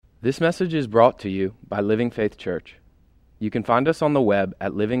This message is brought to you by Living Faith Church. You can find us on the web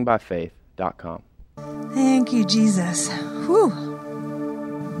at livingbyfaith.com. Thank you, Jesus. Whew.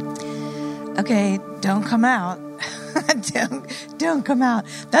 Okay, don't come out. don't come out.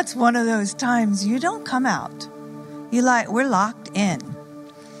 That's one of those times you don't come out. We're locked in.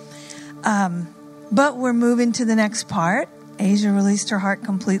 But we're moving to the next part. Asia released her heart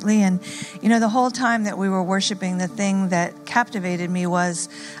completely. And, the whole time that we were worshiping, the thing that captivated me was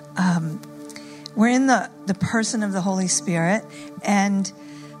we're in the person of the Holy Spirit. And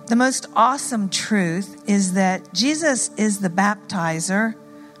the most awesome truth is that Jesus is the baptizer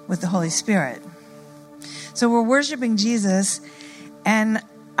with the Holy Spirit. So we're worshiping Jesus. And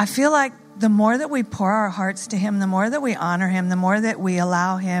I feel like the more that we pour our hearts to him, the more that we honor him, the more that we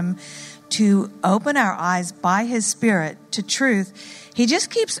allow him to open our eyes by his Spirit to truth, he just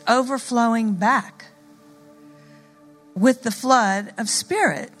keeps overflowing back with the flood of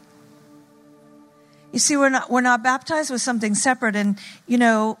Spirit. You see, we're not baptized with something separate. And,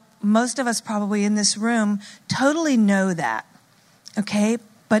 most of us probably in this room totally know that. Okay?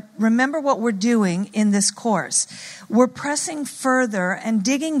 But remember what we're doing in this course. We're pressing further and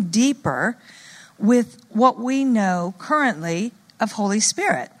digging deeper with what we know currently of Holy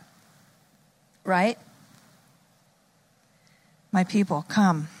Spirit. Right? My people,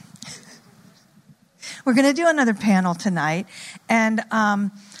 come. We're going to do another panel tonight. And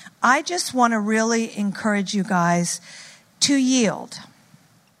I just want to really encourage you guys to yield.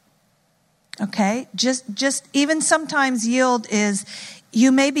 Okay? Just even sometimes yield is,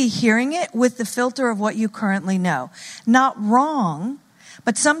 you may be hearing it with the filter of what you currently know. Not wrong,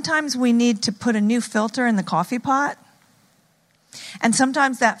 but sometimes we need to put a new filter in the coffee pot. And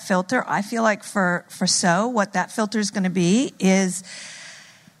sometimes that filter, I feel like for what that filter is going to be is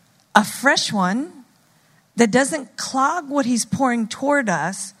a fresh one that doesn't clog what he's pouring toward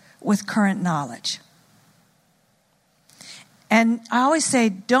us with current knowledge. And I always say,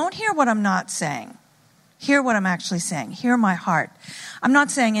 don't hear what I'm not saying. Hear what I'm actually saying. Hear my heart. I'm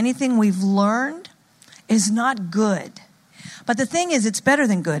not saying anything we've learned is not good. But the thing is, it's better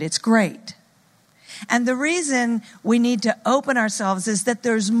than good. It's great. And the reason we need to open ourselves is that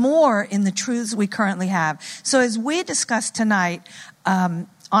there's more in the truths we currently have. So as we discuss tonight on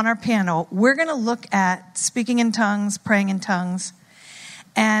our panel, we're going to look at speaking in tongues, praying in tongues.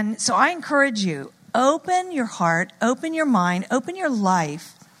 And so I encourage you, open your heart, open your mind, open your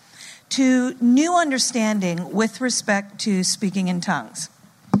life to new understanding with respect to speaking in tongues.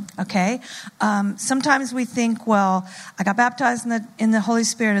 Okay? Sometimes we think, well, I got baptized in the Holy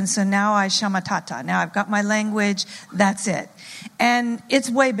Spirit, and so now I shamatata. Now I've got my language, that's it. And it's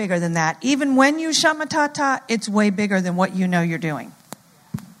way bigger than that. Even when you shamatata, it's way bigger than what you know you're doing.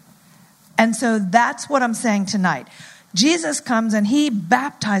 And so that's what I'm saying tonight. Jesus comes and he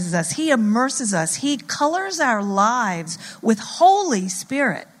baptizes us. He immerses us. He colors our lives with Holy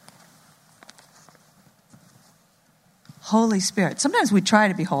Spirit. Holy Spirit. Sometimes we try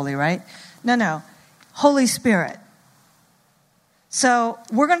to be holy, right? No. Holy Spirit. So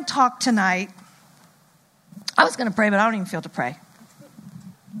we're going to talk tonight. I was going to pray, but I don't even feel to pray.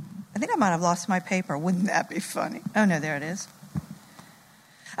 I think I might have lost my paper. Wouldn't that be funny? Oh, no, there it is.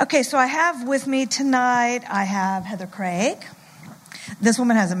 Okay, so I have with me tonight, I have Heather Craig. This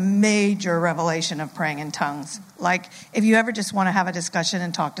woman has a major revelation of praying in tongues. Like, if you ever just want to have a discussion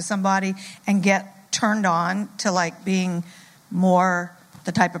and talk to somebody and get turned on to being more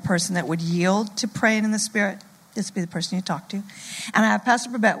the type of person that would yield to praying in the Spirit, this would be the person you talk to. And I have Pastor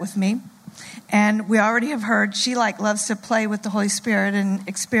Babette with me. And we already have heard she loves to play with the Holy Spirit and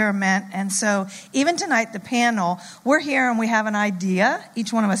experiment. And so even tonight, the panel, we're here and we have an idea,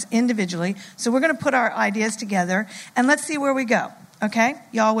 each one of us individually. So we're going to put our ideas together and let's see where we go. Okay?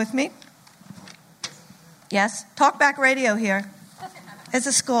 Y'all with me? Yes? Talkback radio here. It's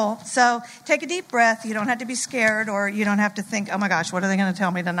a school. So take a deep breath. You don't have to be scared or you don't have to think, oh my gosh, what are they going to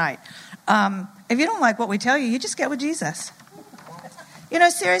tell me tonight? If you don't like what we tell you, you just get with Jesus.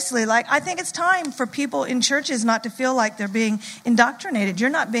 Seriously, I think it's time for people in churches not to feel like they're being indoctrinated. You're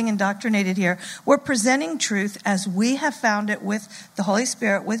not being indoctrinated here. We're presenting truth as we have found it with the Holy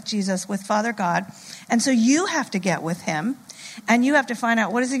Spirit, with Jesus, with Father God. And so you have to get with him and you have to find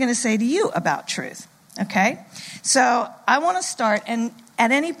out what is he going to say to you about truth. Okay? So I want to start, and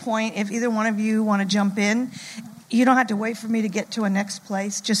at any point, if either one of you want to jump in, you don't have to wait for me to get to a next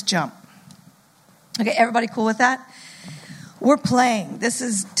place. Just jump. Okay, everybody cool with that? We're playing. This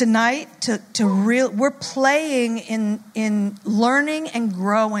is tonight we're playing in learning and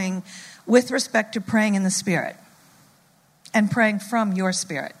growing with respect to praying in the Spirit and praying from your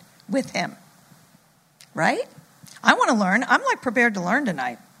spirit with him. Right? I want to learn. I'm prepared to learn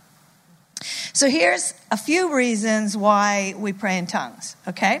tonight. So here's a few reasons why we pray in tongues,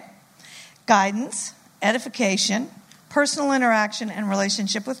 okay? Guidance, edification, personal interaction and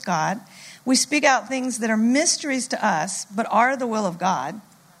relationship with God. We speak out things that are mysteries to us, but are the will of God.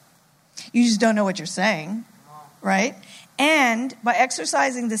 You just don't know what you're saying, right? And by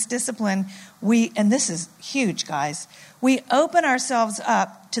exercising this discipline, and this is huge, guys, we open ourselves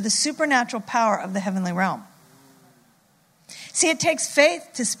up to the supernatural power of the heavenly realm. See, it takes faith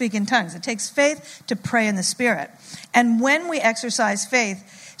to speak in tongues. It takes faith to pray in the Spirit. And when we exercise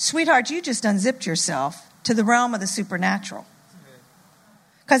faith, sweetheart, you just unzipped yourself to the realm of the supernatural.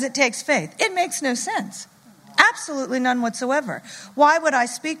 Because it takes faith. It makes no sense. Absolutely none whatsoever. Why would I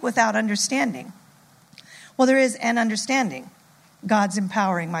speak without understanding? Well, there is an understanding. God's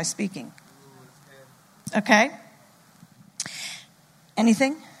empowering my speaking. Okay?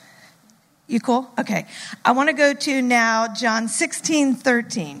 Anything? You cool? Okay. I want to go to now John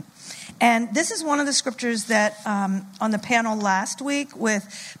 16:13. And this is one of the scriptures that on the panel last week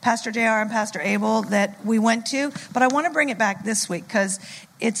with Pastor JR and Pastor Abel that we went to. But I want to bring it back this week because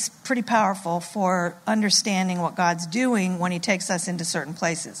it's pretty powerful for understanding what God's doing when he takes us into certain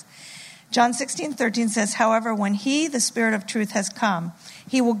places. John 16:13 says, however, when he, the Spirit of truth, has come,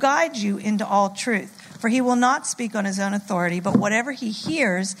 he will guide you into all truth. For he will not speak on his own authority, but whatever he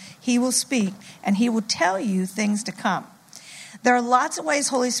hears, he will speak, and he will tell you things to come. There are lots of ways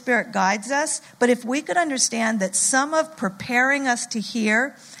Holy Spirit guides us, but if we could understand that some of preparing us to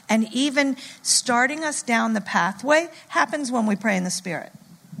hear and even starting us down the pathway happens when we pray in the Spirit.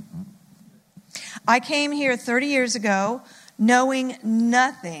 I came here 30 years ago knowing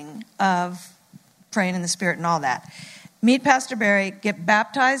nothing of praying in the Spirit and all that. Meet Pastor Barry, get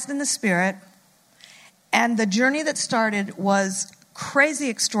baptized in the Spirit, and the journey that started was crazy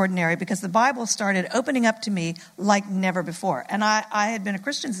extraordinary because the Bible started opening up to me like never before. And I had been a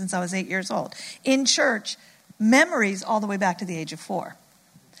Christian since I was 8 years old. In church, memories all the way back to the age of 4.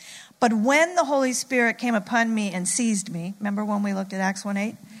 But when the Holy Spirit came upon me and seized me, remember when we looked at Acts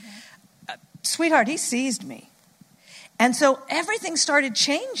 1:8? Sweetheart, he seized me. And so everything started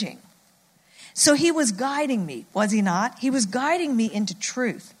changing. So he was guiding me, was he not? He was guiding me into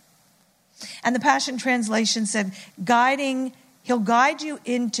truth. And the Passion Translation said, he'll guide you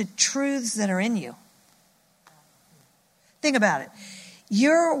into truths that are in you. Think about it.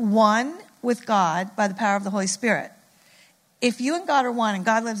 You're one with God by the power of the Holy Spirit. If you and God are one and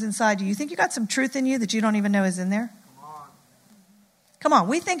God lives inside you, you think you got some truth in you that you don't even know is in there? Come on,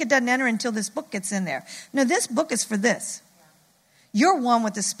 we think it doesn't enter until this book gets in there. No, this book is for this. You're one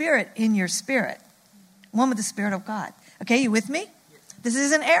with the Spirit in your spirit. One with the Spirit of God. Okay, you with me? This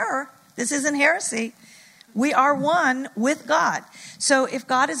isn't error. This isn't heresy. We are one with God. So if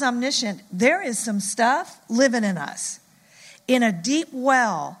God is omniscient, there is some stuff living in us in a deep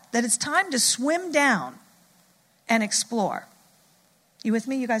well that it's time to swim down and explore. You with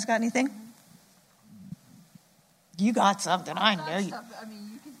me? You guys got anything? You got something. I know you.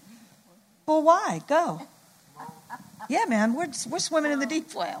 Well, why? Go. Yeah, man. We're swimming in the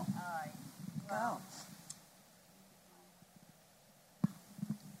deep well. Go.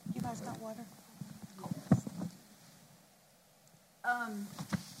 You guys got water?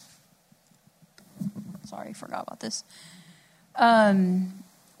 Sorry, forgot about this.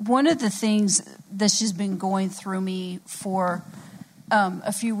 One of the things that's just been going through me for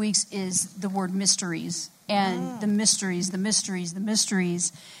a few weeks is the word mysteries. And the mysteries.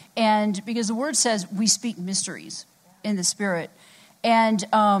 And because the word says we speak mysteries in the Spirit. And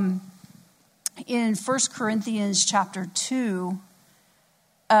in 1 Corinthians chapter 2,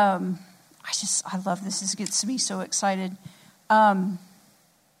 I love this. This gets me so excited. Where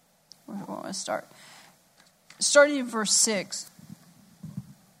do I want to start? Starting in verse 6.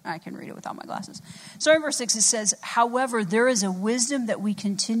 I can read it without my glasses. Starting in verse 6, it says, however, there is a wisdom that we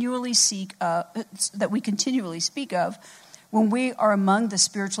continually speak of when we are among the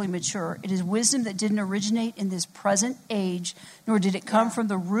spiritually mature. It is wisdom that didn't originate in this present age, nor did it come from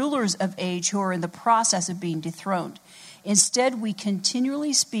the rulers of age who are in the process of being dethroned. Instead, we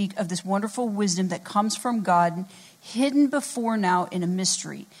continually speak of this wonderful wisdom that comes from God, hidden before now in a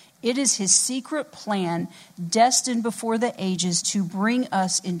mystery. It is his secret plan, destined before the ages to bring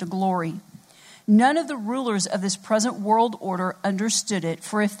us into glory. None of the rulers of this present world order understood it,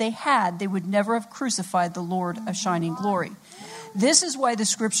 for if they had, they would never have crucified the Lord of shining glory. This is why the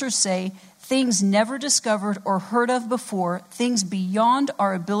scriptures say, things never discovered or heard of before, things beyond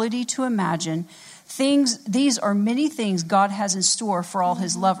our ability to imagine, these are many things God has in store for all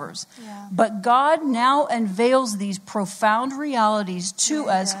his lovers. Yeah. But God now unveils these profound realities to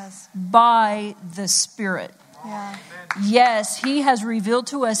us by the Spirit. Yeah. Yes, he has revealed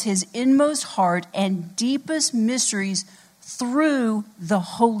to us his inmost heart and deepest mysteries through the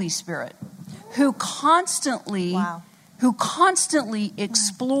Holy Spirit, who constantly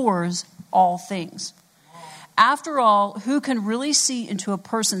explores all things. After all, who can really see into a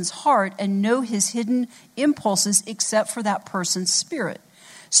person's heart and know his hidden impulses except for that person's spirit?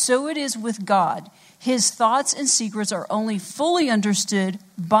 So it is with God. His thoughts and secrets are only fully understood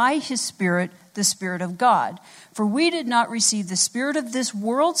by his Spirit, the Spirit of God. For we did not receive the spirit of this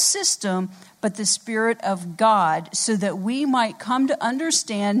world system, but the Spirit of God, so that we might come to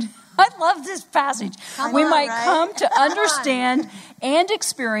understand. I love this passage. Come to understand and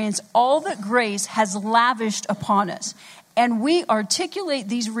experience all that grace has lavished upon us. And we articulate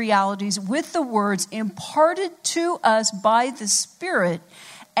these realities with the words imparted to us by the Spirit,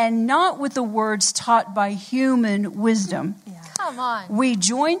 and not with the words taught by human wisdom. Yeah. Come on. We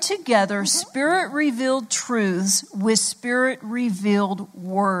join together Spirit-revealed truths with Spirit-revealed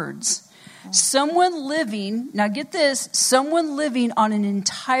words. Someone living, now get this, someone living on an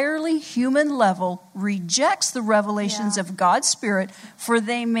entirely human level rejects the revelations of God's Spirit, for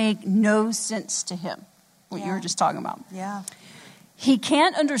they make no sense to him. What you were just talking about. Yeah. He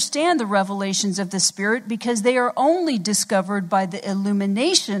can't understand the revelations of the Spirit because they are only discovered by the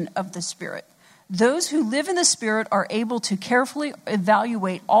illumination of the Spirit. Those who live in the Spirit are able to carefully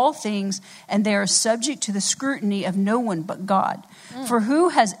evaluate all things, and they are subject to the scrutiny of no one but God. For who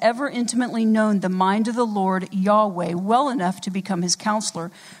has ever intimately known the mind of the Lord Yahweh well enough to become his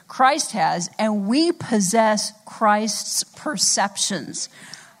counselor? Christ has, and we possess Christ's perceptions.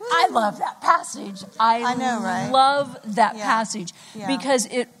 I love that passage. I know, right? Love that passage because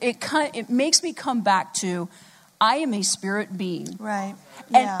it makes me come back to, I am a spirit being. Right.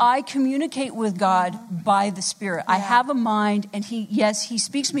 And I communicate with God by the Spirit. I have a mind, and he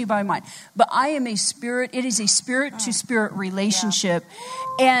speaks to me by mind. But I am a spirit. It is a spirit-to-spirit relationship.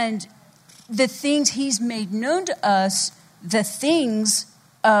 And the things he's made known to us, the things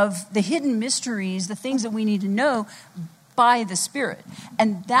of the hidden mysteries, the things that we need to know by the Spirit.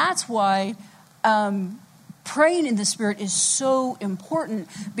 And that's why praying in the Spirit is so important,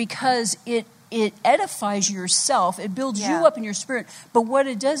 because it edifies yourself. It builds you up in your spirit. But what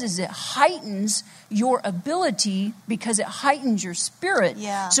it does is it heightens your ability, because it heightens your spirit.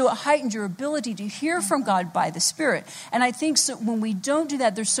 Yeah. So it heightens your ability to hear from God by the Spirit. And I think so when we don't do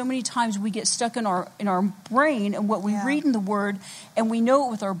that, there's so many times we get stuck in our brain and what we read in the Word, and we know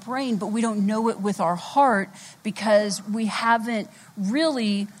it with our brain, but we don't know it with our heart because we haven't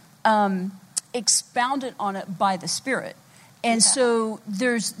really expounded on it by the Spirit. And so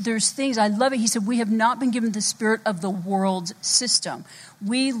there's things, I love it. He said, we have not been given the spirit of the world system.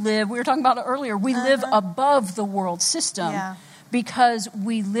 We were talking about it earlier, we live above the world system because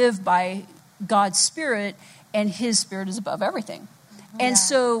we live by God's Spirit, and his Spirit is above everything. And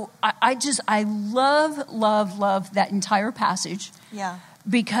so I love that entire passage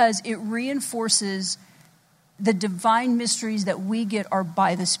because it reinforces the divine mysteries that we get are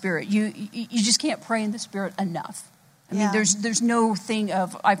by the Spirit. You just can't pray in the Spirit enough. I mean, there's no thing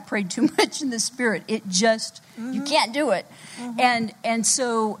of I've prayed too much in the Spirit. It just you can't do it. And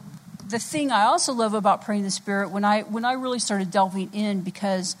so the thing I also love about praying in the Spirit, when I really started delving in,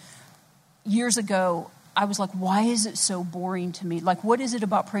 because years ago I was like, why is it so boring to me? Like, what is it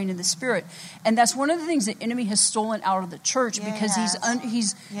about praying in the Spirit? And that's one of the things the enemy has stolen out of the church, because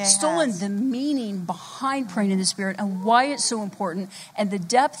he's stolen the meaning behind praying in the Spirit and why it's so important and the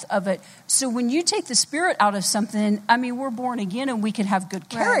depth of it. So when you take the Spirit out of something, I mean, we're born again and we can have good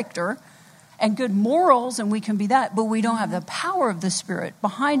character and good morals, and we can be that, but we don't have the power of the Spirit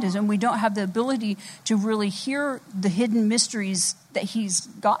behind us, and we don't have the ability to really hear the hidden mysteries that he's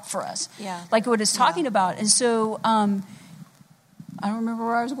got for us, like what it's talking about. And so I don't remember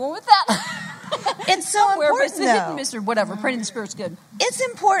where I was going with that. It's so important, the hidden mystery, whatever. Praying in the Spirit's good. It's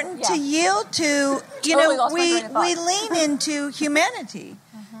important to yield to, we lean into humanity.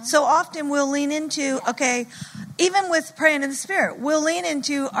 So often we'll lean into, even with praying in the Spirit, we'll lean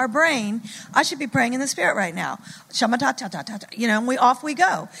into our brain. I should be praying in the Spirit right now. And off we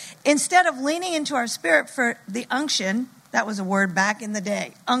go. Instead of leaning into our spirit for the unction, that was a word back in the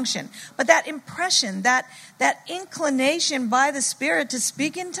day, unction. But that impression, that inclination by the Spirit to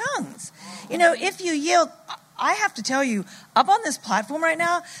speak in tongues. If you yield, I have to tell you, up on this platform right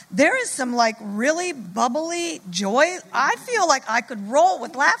now, there is some really bubbly joy. I feel like I could roll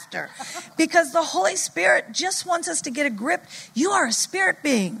with laughter because the Holy Spirit just wants us to get a grip. You are a spirit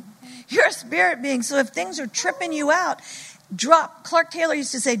being. You're a spirit being. So if things are tripping you out, Clark Taylor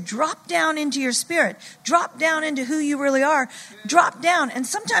used to say, drop down into your spirit. Drop down into who you really are. Drop down. And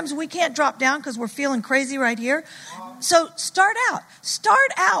sometimes we can't drop down because we're feeling crazy right here. So start out.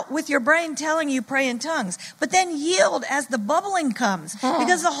 Start out with your brain telling you pray in tongues. But then yield as the bubbling comes.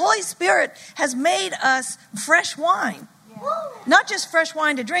 Because the Holy Spirit has made us fresh wine. Not just fresh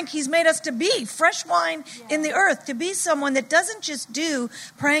wine to drink. He's made us to be fresh wine in the earth, to be someone that doesn't just do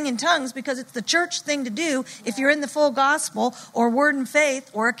praying in tongues because it's the church thing to do if you're in the full gospel or word and faith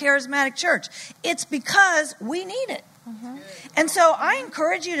or a charismatic church. It's because we need it. And so I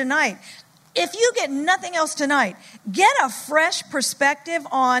encourage you tonight, if you get nothing else tonight, get a fresh perspective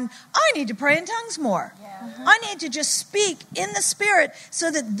on, I need to pray in tongues more. I need to just speak in the Spirit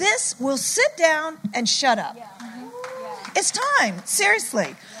so that this will sit down and shut up. It's time,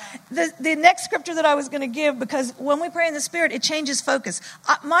 seriously. The next scripture that I was going to give, because when we pray in the Spirit, it changes focus.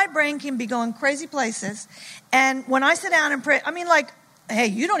 My brain can be going crazy places. And when I sit down and pray, I mean, like, hey,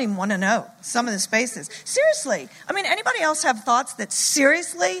 you don't even want to know some of the spaces. Seriously. I mean, anybody else have thoughts that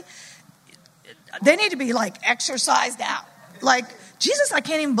seriously, they need to be like exercised out? Like, Jesus, I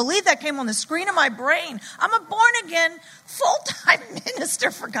can't even believe that came on the screen of my brain. I'm a born-again, full-time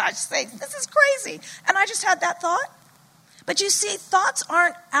minister, for God's sake. This is crazy. And I just had that thought. But you see, thoughts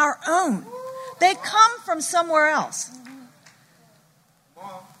aren't our own. They come from somewhere else.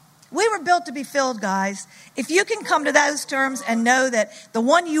 We were built to be filled, guys. If you can come to those terms and know that the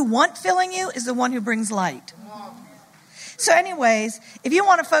one you want filling you is the one who brings light. So anyways, if you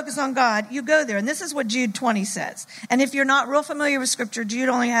want to focus on God, you go there. And this is what Jude 20 says. And if you're not real familiar with Scripture, Jude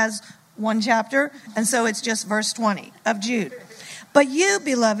only has one chapter. And so it's just verse 20 of Jude. But you,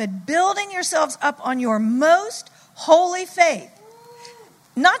 beloved, building yourselves up on your most holy faith.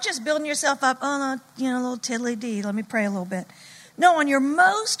 Not just building yourself up, a little tiddly-dee, let me pray a little bit. No, on your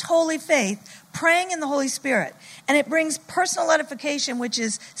most holy faith, praying in the Holy Spirit. And it brings personal edification, which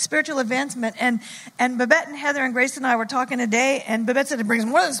is spiritual advancement. And Babette and Heather and Grace and I were talking today, and Babette said it brings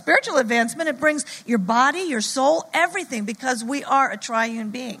more than spiritual advancement. It brings your body, your soul, everything, because we are a triune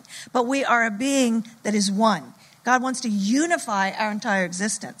being. But we are a being that is one. God wants to unify our entire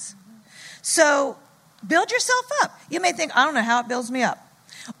existence. So build yourself up. You may think, I don't know how it builds me up.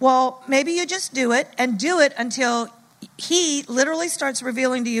 Well, maybe you just do it and do it until he literally starts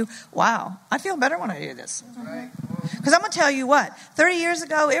revealing to you, wow, I feel better when I do this. Because I'm going to tell you what, 30 years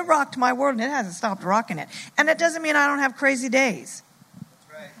ago, it rocked my world and it hasn't stopped rocking it. And it doesn't mean I don't have crazy days.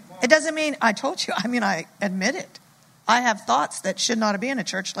 It doesn't mean, I told you, I admit it. I have thoughts that should not be in a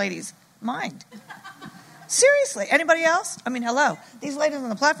church lady's mind. Seriously. Anybody else? Hello. These ladies on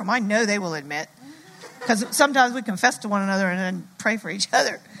the platform, I know they will admit. Because sometimes we confess to one another and then pray for each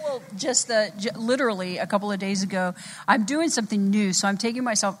other. Well, literally a couple of days ago, I'm doing something new, so I'm taking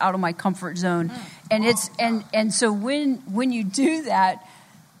myself out of my comfort zone, and so when you do that,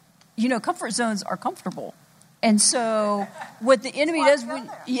 comfort zones are comfortable, and so what the enemy does,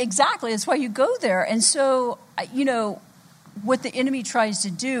 exactly, that's why you go there, and so what the enemy tries to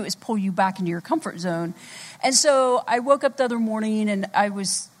do is pull you back into your comfort zone, and so I woke up the other morning and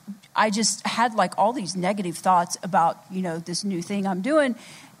I just had like all these negative thoughts about, this new thing I'm doing.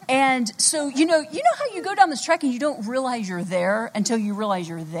 And so, you know how you go down this track and you don't realize you're there until you realize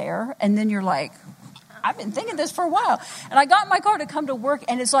you're there. And then you're like, I've been thinking this for a while. And I got in my car to come to work.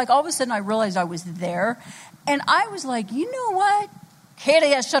 And it's like all of a sudden I realized I was there. And I was like, you know what?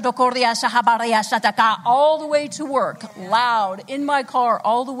 All the way to work, loud, in my car,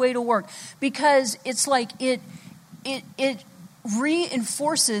 all the way to work. Because it's like it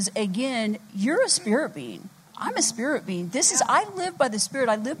reinforces again, you're a spirit being. I'm a spirit being. I live by the Spirit.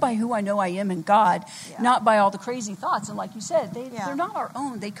 I live by who I know I am in God, not by all the crazy thoughts. And like you said, they're not our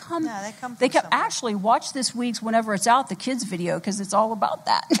own. They come actually watch this week's, whenever it's out, the kids video, because it's all about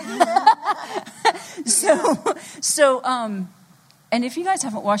that. And if you guys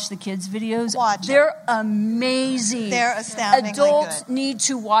haven't watched the kids' videos, they're amazing. They're astoundingly Adults good. need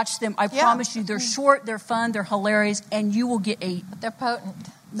to watch them. I promise you. They're short, they're fun, they're hilarious, and you will get They're potent.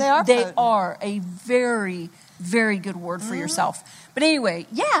 They are potent. Are a very, very good word for yourself. But anyway,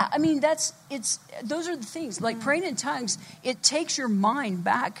 those are the things. Like praying in tongues, it takes your mind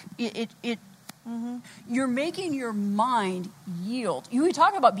back. You're making your mind yield. We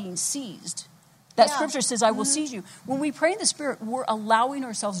talk about being seized. That scripture says, I will seize you. When we pray in the Spirit, we're allowing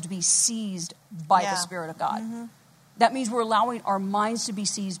ourselves to be seized by the Spirit of God. That means we're allowing our minds to be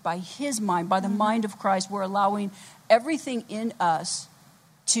seized by His mind, by the mind of Christ. We're allowing everything in us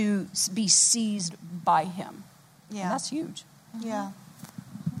to be seized by Him. Yeah. And that's huge. Yeah.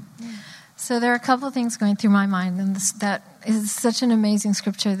 So there are a couple of things going through my mind, and that is such an amazing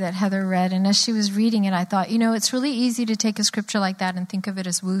scripture that Heather read. And as she was reading it, I thought, it's really easy to take a scripture like that and think of it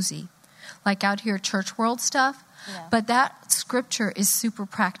as woozy, like out here church world stuff. Yeah. But that scripture is super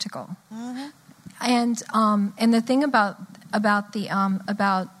practical. Mm-hmm. And the thing about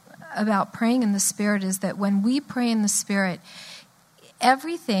praying in the Spirit is that when we pray in the Spirit,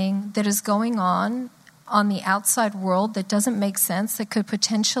 everything that is going on the outside world that doesn't make sense, that could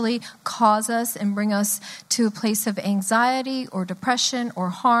potentially cause us and bring us to a place of anxiety or depression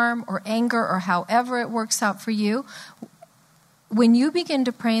or harm or anger or however it works out for you, when you begin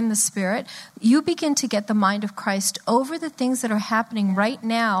to pray in the Spirit, you begin to get the mind of Christ over the things that are happening right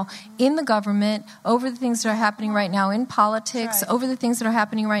now in the government, over the things that are happening right now in politics, over the things that are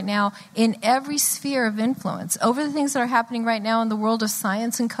happening right now in every sphere of influence, over the things that are happening right now in the world of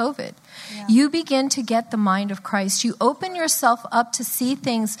science and COVID. Yeah. You begin to get the mind of Christ. You open yourself up to see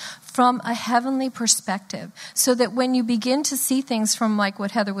things from a heavenly perspective, so that when you begin to see things from, like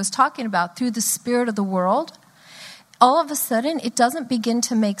what Heather was talking about, through the spirit of the world, all of a sudden, it doesn't begin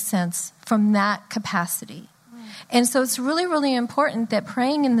to make sense from that capacity. And so it's really, really important that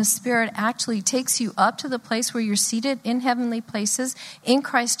praying in the Spirit actually takes you up to the place where you're seated in heavenly places in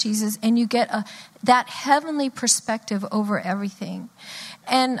Christ Jesus, and you get that heavenly perspective over everything.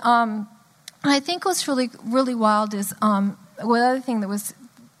 And I think what's really, really wild is one other thing that was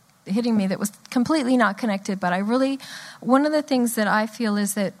hitting me that was completely not connected, but one of the things that I feel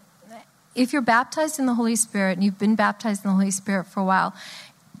is that if you're baptized in the Holy Spirit, and you've been baptized in the Holy Spirit for a while,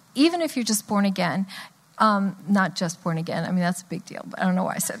 even if you're just born again, not just born again, I mean, that's a big deal, but I don't know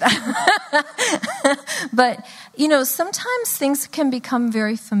why I said that. But, sometimes things can become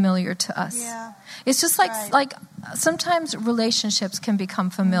very familiar to us. Yeah. It's just like sometimes relationships can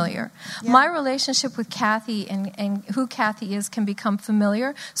become familiar. Yeah. My relationship with Kathy and who Kathy is can become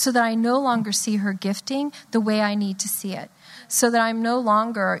familiar, so that I no longer see her gifting the way I need to see it. So that I'm no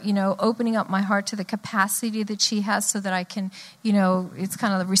longer, opening up my heart to the capacity that she has, so that I can, it's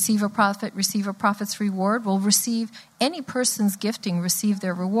kind of the receive a prophet's reward. Well, any person's gifting, receive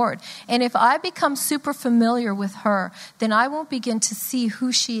their reward. And if I become super familiar with her, then I won't begin to see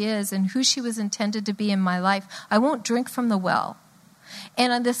who she is and who she was intended to be in my life. I won't drink from the well.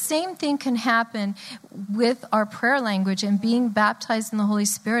 And the same thing can happen with our prayer language and being baptized in the Holy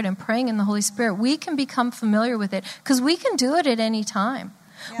Spirit and praying in the Holy Spirit. We can become familiar with it because we can do it at any time.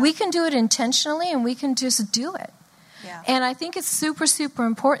 Yeah. We can do it intentionally, and we can just do it. Yeah. And I think it's super, super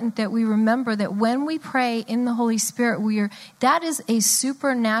important that we remember that when we pray in the Holy Spirit, that is a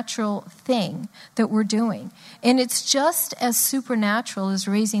supernatural thing that we're doing. And it's just as supernatural as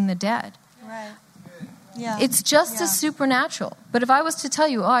raising the dead. Right. Yeah. It's just as supernatural. But if I was to tell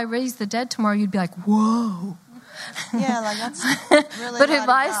you, I raised the dead tomorrow, you'd be like, whoa. Yeah, that's really But if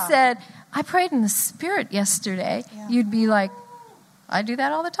I said, I prayed in the Spirit yesterday, you'd be like, I do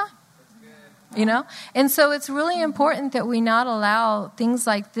that all the time. And so it's really important that we not allow things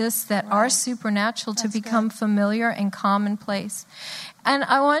like this that are supernatural to become familiar and commonplace. And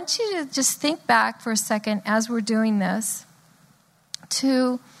I want you to just think back for a second as we're doing this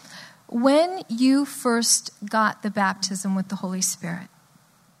to when you first got the baptism with the Holy Spirit,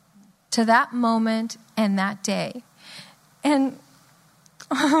 to that moment and that day. And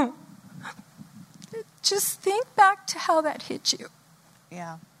just think back to how that hit you.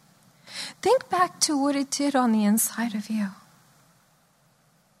 Yeah. Think back to what it did on the inside of you.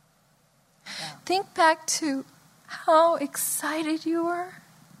 Yeah. Think back to how excited you were.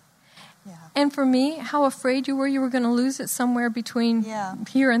 Yeah. And for me, how afraid you were going to lose it somewhere between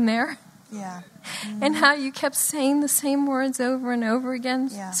here and there. Yeah. Mm-hmm. And how you kept saying the same words over and over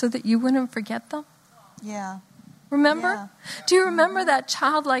again so that you wouldn't forget them. Yeah. Remember? Yeah. Do you remember that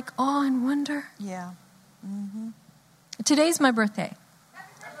childlike awe and wonder? Yeah. Mm-hmm. Today's my birthday.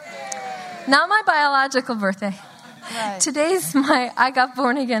 Not my biological birthday. Right. Today's I got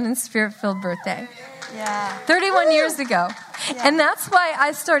born again and Spirit-filled birthday. Yeah. 31 years ago. Yeah. And that's why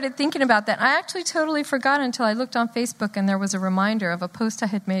I started thinking about that. I actually totally forgot until I looked on Facebook and there was a reminder of a post I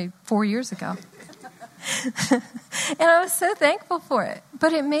had made 4 years ago. And I was so thankful for it.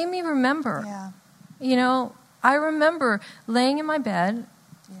 But it made me remember. Yeah. I remember laying in my bed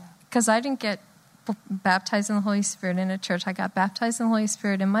because I didn't get baptized in the Holy Spirit in a church. I got baptized in the Holy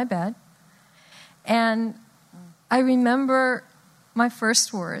Spirit in my bed. And I remember my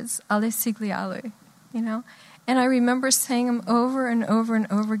first words, Ale Sigliale, and I remember saying them over and over and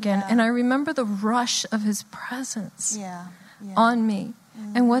over again. Yeah. And I remember the rush of his presence on me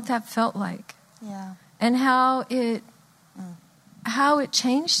and what that felt like. Yeah. And how it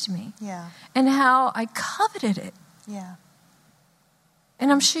changed me. Yeah. And how I coveted it. Yeah.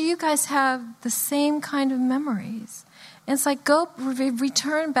 And I'm sure you guys have the same kind of memories. And it's like, go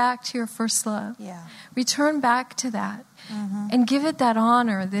return back to your first love. Yeah. Return back to that. And give it that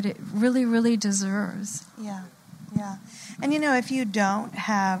honor that it really, really deserves. Yeah, yeah. And if you don't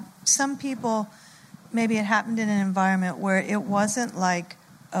have, some people, maybe it happened in an environment where it wasn't like,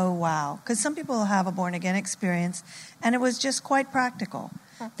 oh, wow. Because some people have a born-again experience, and it was just quite practical.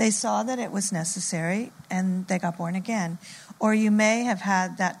 They saw that it was necessary, and they got born again. Or you may have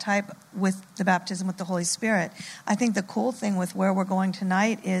had that type with the baptism with the Holy Spirit. I think the cool thing with where we're going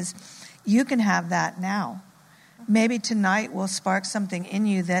tonight is you can have that now. Maybe tonight will spark something in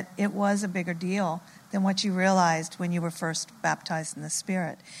you that it was a bigger deal than what you realized when you were first baptized in the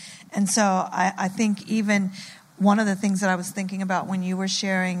Spirit. And so I think even one of the things that I was thinking about when you were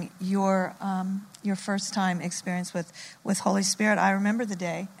sharing your first time experience with Holy Spirit, I remember the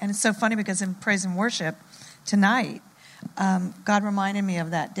day. And it's so funny because in praise and worship tonight, God reminded me of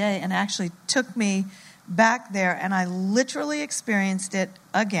that day and actually took me back there, and I literally experienced it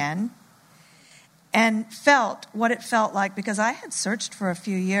again. And felt what it felt like, because I had searched for a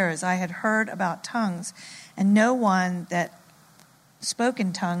few years. I had heard about tongues, and no one that spoke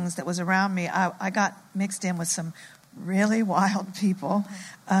in tongues that was around me. I got mixed in with some really wild people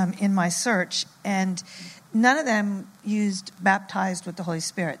in my search, and none of them used baptized with the Holy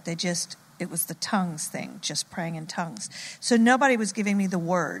Spirit. It was the tongues thing, just praying in tongues. So nobody was giving me the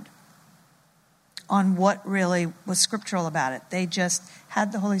word on what really was scriptural about it. They just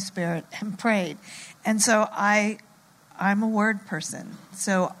had the Holy Spirit and prayed. And so I'm a word person.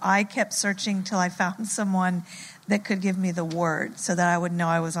 So I kept searching till I found someone that could give me the word so that I would know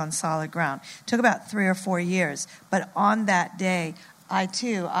I was on solid ground. It took about 3 or 4 years. But on that day, I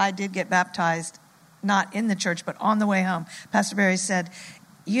did get baptized, not in the church, but on the way home. Pastor Barry said,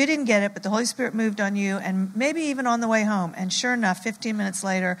 you didn't get it, but the Holy Spirit moved on you, and maybe even on the way home. And sure enough, 15 minutes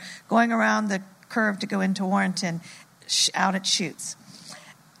later, going around the curve to go into Warrenton, out it shoots.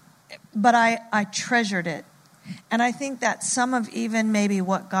 But I treasured it. And I think that some of even maybe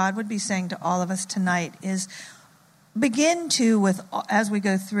what God would be saying to all of us tonight is begin to, as we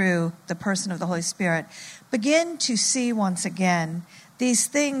go through the person of the Holy Spirit, begin to see once again these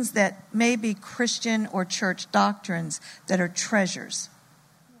things that may be Christian or church doctrines that are treasures.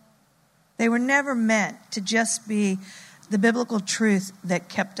 They were never meant to just be the biblical truth that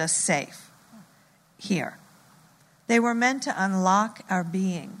kept us safe here. They were meant to unlock our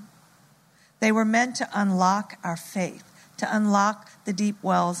being. They were meant to unlock our faith, to unlock the deep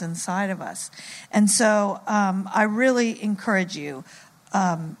wells inside of us. And so I really encourage you,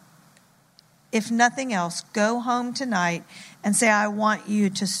 if nothing else, go home tonight and say, I want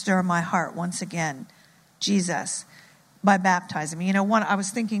you to stir my heart once again, Jesus, by baptizing me. I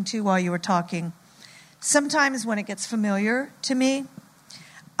was thinking too while you were talking, sometimes when it gets familiar to me,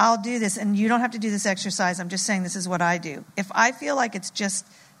 I'll do this, and you don't have to do this exercise. I'm just saying this is what I do. If I feel like it's just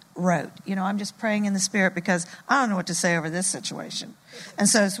rote, I'm just praying in the Spirit because I don't know what to say over this situation. And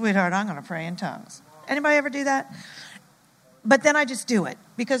so, sweetheart, I'm going to pray in tongues. Anybody ever do that? But then I just do it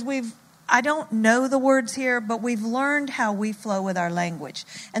because I don't know the words here, but we've learned how we flow with our language.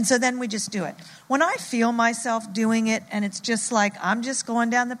 And so then we just do it. When I feel myself doing it, and it's just like I'm just going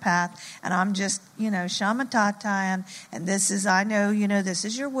down the path, and I'm just, shamatata, and this is, I know, this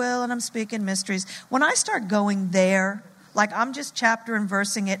is your will, and I'm speaking mysteries. When I start going there, like I'm just chapter and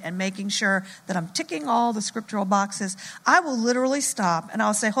versing it and making sure that I'm ticking all the scriptural boxes, I will literally stop, and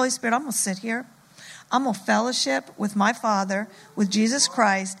I'll say, Holy Spirit, I'm going to sit here. I'm going to fellowship with my Father, with Jesus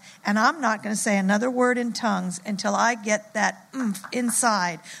Christ, and I'm not going to say another word in tongues until I get that oomph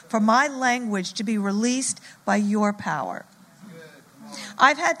inside for my language to be released by your power.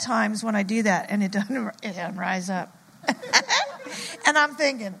 I've had times when I do that and it doesn't rise up. And I'm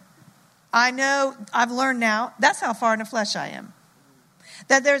thinking, I know, I've learned now, that's how far in the flesh I am.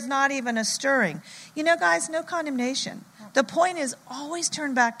 That there's not even a stirring. Guys, no condemnation. The point is always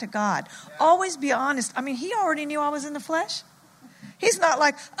turn back to God. Always be honest. I mean, he already knew I was in the flesh. He's not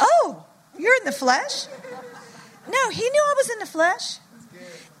like, oh, you're in the flesh. No, he knew I was in the flesh.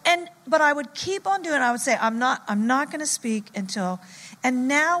 But I would keep on doing it. I would say, I'm not going to speak until, and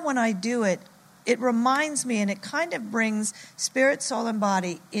now when I do it, it reminds me, and it kind of brings spirit, soul, and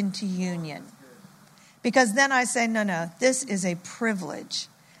body into union. Because then I say, no, this is a privilege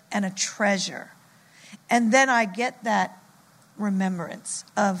and a treasure. And then I get that remembrance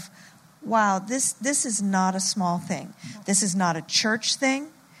of, wow, this is not a small thing. This is not a church thing.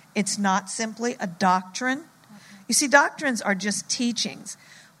 It's not simply a doctrine. You see, doctrines are just teachings.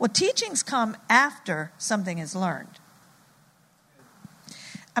 Well, teachings come after something is learned.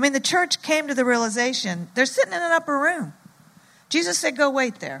 I mean, the church came to the realization, they're sitting in an upper room. Jesus said, go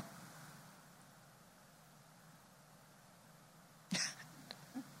wait there.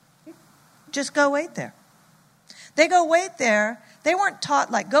 Just go wait there. They go wait there. They weren't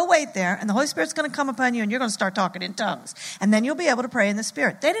taught like, go wait there, and the Holy Spirit's going to come upon you, and you're going to start talking in tongues. And then you'll be able to pray in the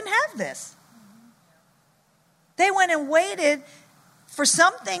Spirit. They didn't have this. They went and waited for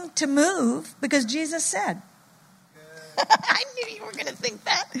something to move because Jesus said. I knew you were going to think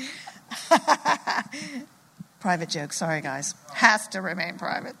that. Private joke. Sorry, guys. Has to remain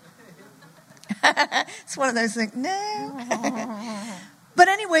private. It's one of those things. No. But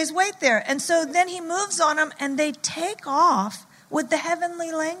anyways, wait there. And so then he moves on them, and they take off with the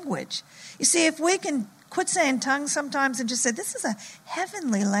heavenly language. You see, if we can quit saying tongues sometimes and just say, this is a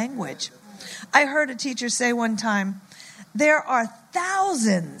heavenly language. I heard a teacher say one time, there are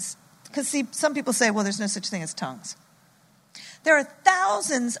thousands, because see, some people say, well, there's no such thing as tongues. There are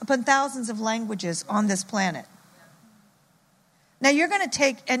thousands upon thousands of languages on this planet. Now you're going to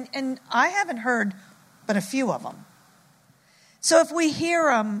take, and I haven't heard but a few of them. So if we hear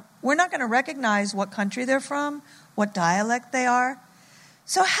them, we're not going to recognize what country they're from, what dialect they are.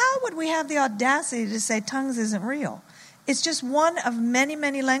 So how would we have the audacity to say tongues isn't real? It's just one of many,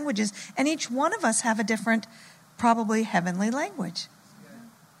 many languages, and each one of us have a different, probably heavenly language.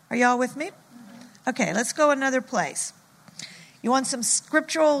 Are y'all with me? Okay, let's go another place. You want some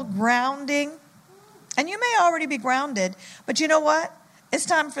scriptural grounding? And you may already be grounded, but you know what? It's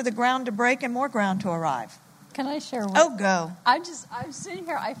time for the ground to break and more ground to arrive. Can I share one? Oh, go. I'm sitting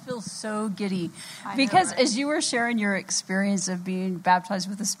here, I feel so giddy. Because as you were sharing your experience of being baptized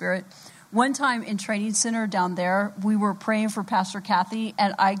with the Spirit, one time in Training Center down there, we were praying for Pastor Kathy,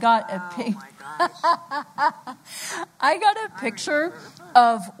 and I got I got a picture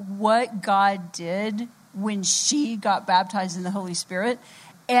of what God did when she got baptized in the Holy Spirit.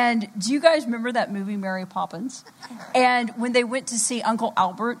 And do you guys remember that movie, Mary Poppins? And when they went to see Uncle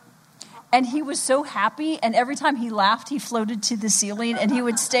Albert, and he was so happy, and every time he laughed, he floated to the ceiling, and he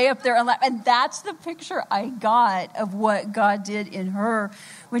would stay up there and laugh. And that's the picture I got of what God did in her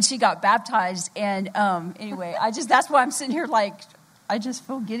when she got baptized. And anyway, that's why I'm sitting here like, I just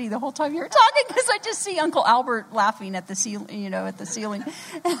feel giddy the whole time you're talking, because I just see Uncle Albert laughing at the ceiling, at the ceiling.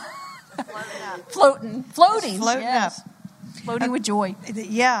 Floating, yes. Up. Floating with joy.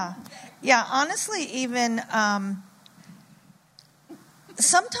 Yeah. Honestly, even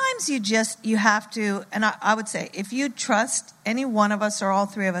sometimes you have to, and I would say, if you trust any one of us or all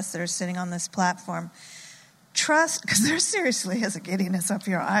three of us that are sitting on this platform, trust, because there seriously is a giddiness up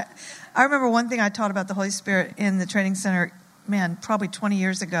here. I remember one thing I taught about the Holy Spirit in the training center, probably 20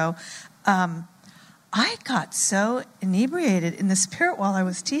 years ago. I got so inebriated in the Spirit while I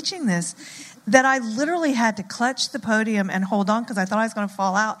was teaching this that I literally had to clutch the podium and hold on because I thought I was going to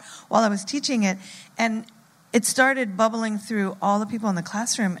fall out while I was teaching it. And it started bubbling through all the people in the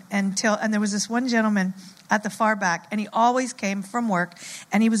classroom and there was this one gentleman at the far back, and he always came from work,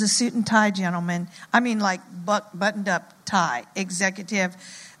 and he was a suit and tie gentleman. I mean, like buttoned up tie, executive,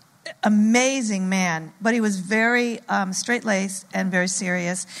 amazing man, but he was very straight-laced and very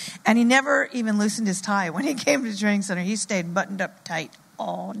serious, and he never even loosened his tie. When he came to the training center, he stayed buttoned up tight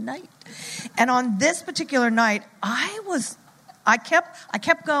all night. And on this particular night, I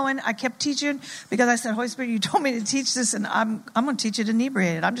kept going. I kept teaching because I said, Holy Spirit, you told me to teach this, and I'm going to teach it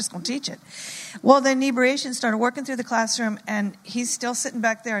inebriated. I'm just going to teach it. Well, the inebriation started working through the classroom, and he's still sitting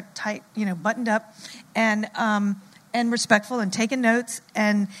back there tight, buttoned up, and respectful and taking notes.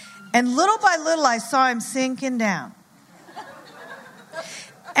 And little by little, I saw him sinking down.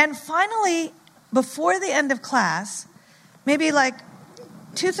 And finally, before the end of class, maybe like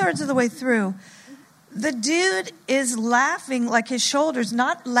 2/3 of the way through, the dude is laughing like his shoulders,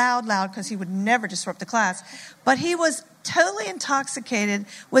 not loud because he would never disrupt the class, but he was totally intoxicated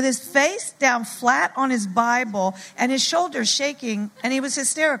with his face down flat on his Bible and his shoulders shaking, and he was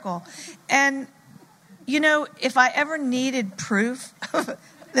hysterical. And, if I ever needed proof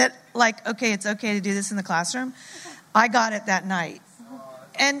that, okay, it's okay to do this in the classroom, I got it that night.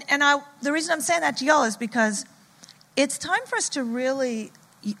 And the reason I'm saying that to y'all is because it's time for us to really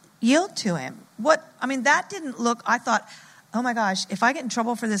yield to him. That didn't look, I thought, oh my gosh, if I get in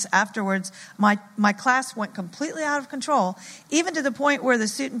trouble for this afterwards, my class went completely out of control, even to the point where the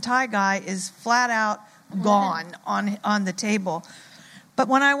suit and tie guy is flat out gone on the table. But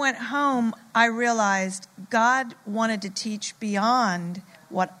when I went home, I realized God wanted to teach beyond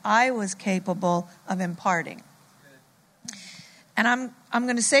what I was capable of imparting. And I'm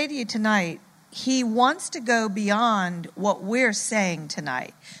going to say to you tonight, He wants to go beyond what we're saying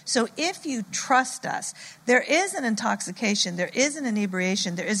tonight. So if you trust us, there is an intoxication, there is an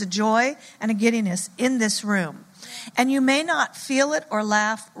inebriation, there is a joy and a giddiness in this room. And you may not feel it or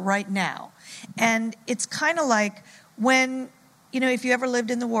laugh right now. And it's kind of like when, if you ever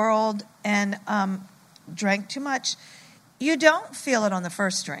lived in the world and drank too much, you don't feel it on the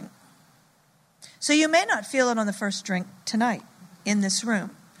first drink. So you may not feel it on the first drink tonight in this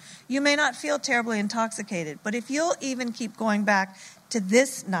room. You may not feel terribly intoxicated, but if you'll even keep going back to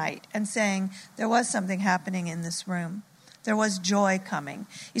this night and saying, there was something happening in this room, there was joy coming.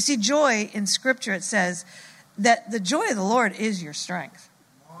 You see, joy in Scripture, it says that the joy of the Lord is your strength.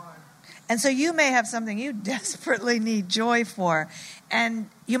 And so you may have something you desperately need joy for, and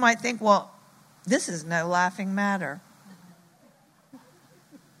you might think, well, this is no laughing matter.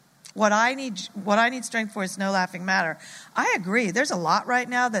 What I need strength for is no laughing matter. I agree. There's a lot right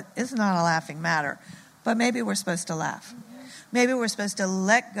now that is not a laughing matter. But maybe we're supposed to laugh. Maybe we're supposed to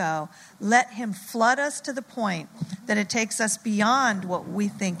let go. Let him flood us to the point that it takes us beyond what we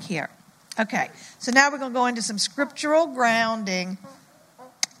think here. Okay, so now we're going to go into some scriptural grounding.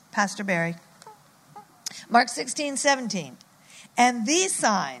 Pastor Barry. Mark 16:17. And these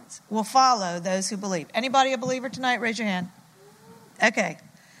signs will follow those who believe. Anybody a believer tonight? Raise your hand. Okay.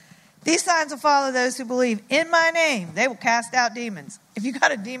 These signs will follow those who believe. In my name, they will cast out demons. If you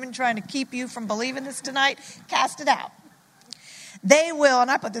got a demon trying to keep you from believing this tonight, cast it out. They will, and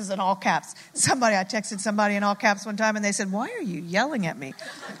I put this in all caps. I texted somebody in all caps one time, and they said, why are you yelling at me?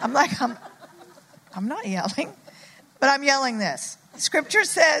 I'm like, I'm not yelling, but I'm yelling this. Scripture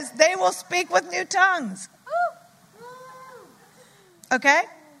says they will speak with new tongues. Okay?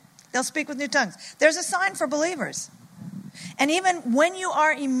 They'll speak with new tongues. There's a sign for believers. And even when you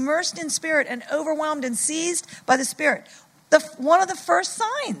are immersed in spirit and overwhelmed and seized by the Spirit, one of the first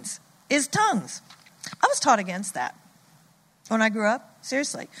signs is tongues. I was taught against that when I grew up.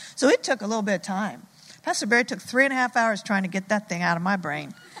 Seriously. So it took a little bit of time. Pastor Barry took 3.5 hours trying to get that thing out of my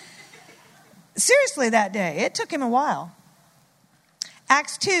brain. Seriously, that day. It took him a while.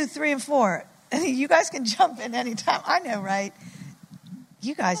 Acts 2:3-4. You guys can jump in anytime. I know, right?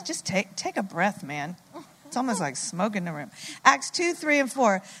 You guys, just take a breath, man. It's almost like smoke in the room. Acts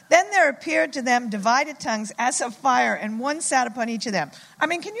 2:3-4. Then there appeared to them divided tongues as of fire, and one sat upon each of them. I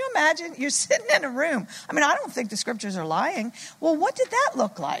mean, can you imagine? You're sitting in a room. I mean, I don't think the scriptures are lying. Well, what did that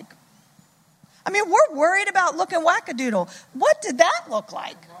look like? I mean, we're worried about looking wackadoodle. What did that look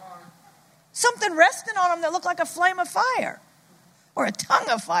like? Something resting on them that looked like a flame of fire. Or a tongue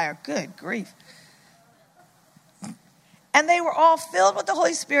of fire. Good grief. And they were all filled with the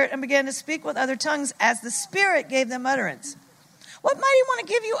Holy Spirit and began to speak with other tongues as the Spirit gave them utterance. What might he want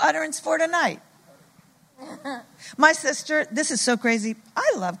to give you utterance for tonight? My sister, this is so crazy.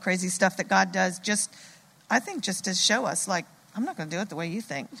 I love crazy stuff that God does just to show us, like, I'm not going to do it the way you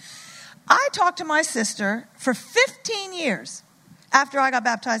think. I talked to my sister for 15 years after I got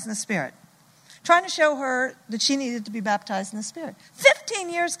baptized in the Spirit, trying to show her that she needed to be baptized in the Spirit. 15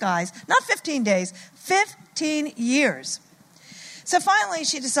 years, guys. Not 15 days. 15 years. So finally,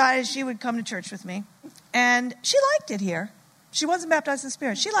 she decided she would come to church with me. And she liked it here. She wasn't baptized in the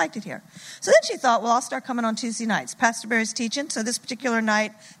Spirit. She liked it here. So then she thought, well, I'll start coming on Tuesday nights. Pastor Barry's teaching. So this particular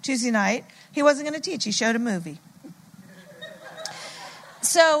night, Tuesday night, he wasn't going to teach. He showed a movie.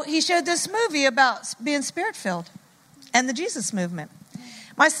 So he showed this movie about being Spirit-filled and the Jesus movement.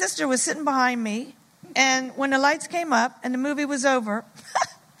 My sister was sitting behind me, and when the lights came up and the movie was over,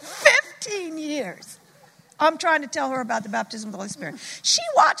 15 years, I'm trying to tell her about the baptism of the Holy Spirit. She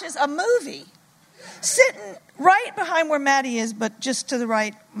watches a movie sitting right behind where Maddie is, but just to the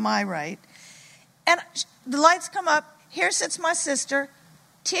right, my right. And the lights come up. Here sits my sister,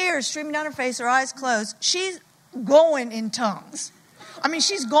 tears streaming down her face, her eyes closed. She's going in tongues. I mean,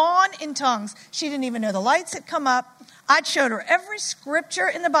 she's gone in tongues. She didn't even know the lights had come up. I'd showed her every scripture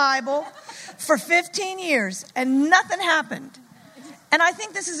in the Bible for 15 years, and nothing happened. And I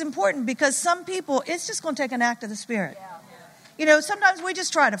think this is important because some people, it's just going to take an act of the Spirit. You know, sometimes we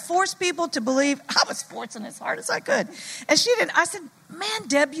just try to force people to believe. I was forcing as hard as I could. And she didn't. I said, man,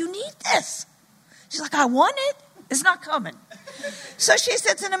 Deb, you need this. She's like, I want it. It's not coming. So she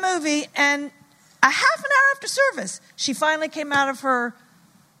sits in a movie, and a half an hour after service, she finally came out of her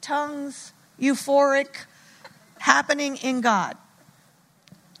tongues, euphoric, happening in God.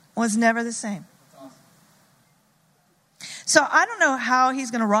 Was never the same. So I don't know how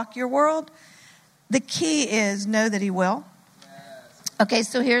he's going to rock your world. The key is know that he will. Okay,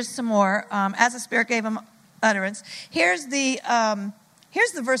 so here's some more. As the Spirit gave him utterance. Here's the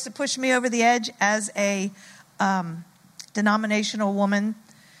verse that pushed me over the edge as a denominational woman.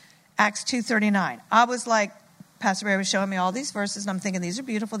 Acts 2:39. I was like, Pastor Barry was showing me all these verses, and I'm thinking, these are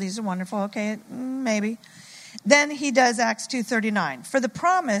beautiful, these are wonderful. Okay, maybe. Then he does Acts 2:39. For the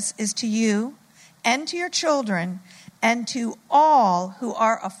promise is to you and to your children, and to all who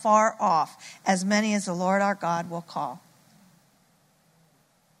are afar off, as many as the Lord our God will call.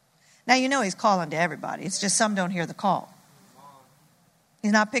 Now, you know he's calling to everybody. It's just some don't hear the call.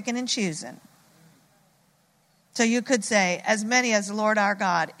 He's not picking and choosing. So you could say, as many as the Lord our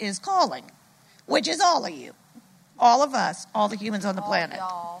God is calling, which is all of you, all of us, all the humans on the planet.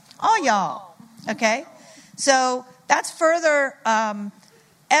 All y'all. Okay? So that's further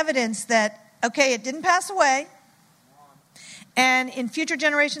evidence that, okay, it didn't pass away. And in future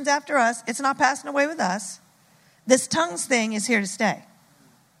generations after us, it's not passing away with us. This tongues thing is here to stay.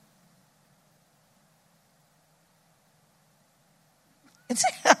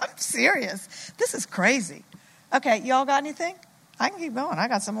 I'm serious. This is crazy. Okay, y'all got anything? I can keep going. I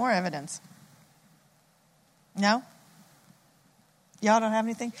got some more evidence. No? Y'all don't have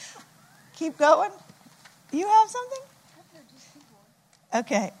anything? Keep going? You have something?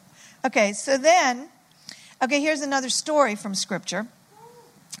 Okay. Okay, so then, here's another story from Scripture.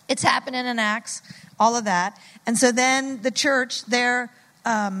 It's happening in Acts, all of that. And so then the church there,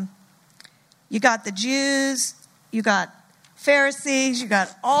 you got the Jews, you got Pharisees, you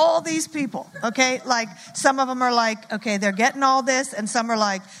got all these people, okay? Like, some of them are like, okay, they're getting all this, and some are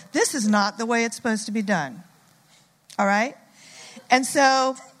like, this is not the way it's supposed to be done. All right? And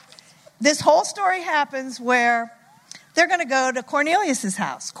so this whole story happens where they're going to go to Cornelius'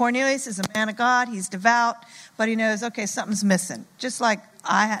 house. Cornelius is a man of God. He's devout, but he knows, okay, something's missing. Just like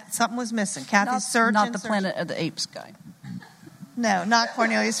something was missing. Kathy's searching. Not the Planet of the Apes guy. No, not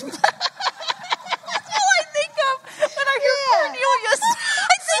Cornelius. That's all I think of when I hear Cornelius.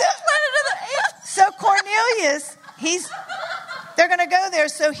 I think Planet of the Apes. So Cornelius, they're going to go there.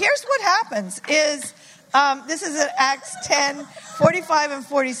 So here's what happens is, this is at Acts 10, 45 and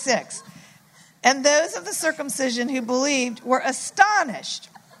 46. And those of the circumcision who believed were astonished,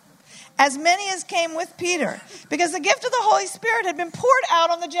 as many as came with Peter, because the gift of the Holy Spirit had been poured out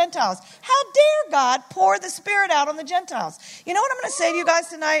on the Gentiles. How dare God pour the Spirit out on the Gentiles? You know what I'm going to say to you guys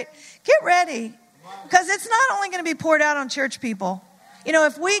tonight? Get ready, because it's not only going to be poured out on church people. You know,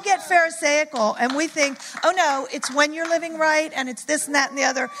 if we get pharisaical and we think, oh no, it's when you're living right and it's this and that and the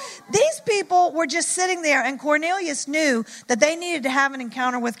other. These people were just sitting there, and Cornelius knew that they needed to have an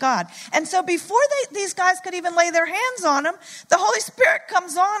encounter with God. And so before these guys could even lay their hands on them, the Holy Spirit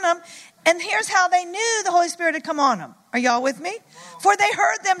comes on them. And here's how they knew the Holy Spirit had come on them. Are y'all with me? For they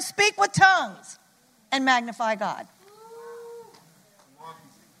heard them speak with tongues and magnify God.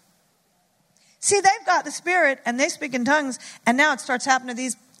 See, they've got the Spirit, and they speak in tongues, and now it starts happening to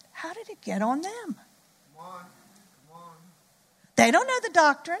these. How did it get on them? Come on. They don't know the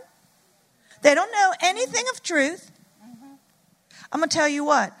doctrine. They don't know anything of truth. I'm going to tell you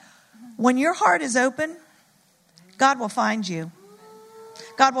what. When your heart is open, God will find you.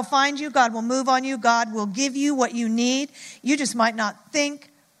 God will find you. God will move on you. God will give you what you need. You just might not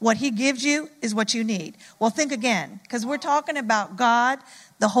think what He gives you is what you need. Well, think again, because we're talking about God,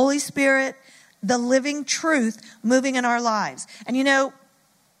 the Holy Spirit, the living truth moving in our lives. And you know,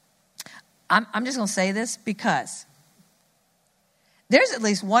 I'm just going to say this because there's at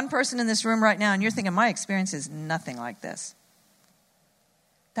least one person in this room right now, and you're thinking, my experience is nothing like this.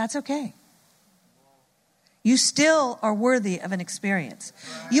 That's okay. You still are worthy of an experience.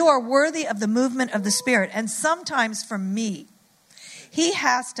 You are worthy of the movement of the Spirit. And sometimes for me, He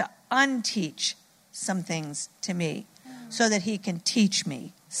has to unteach some things to me so that He can teach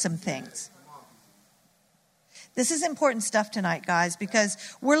me some things. This is important stuff tonight, guys, because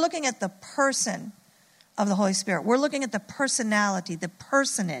we're looking at the person of the Holy Spirit. We're looking at the personality, the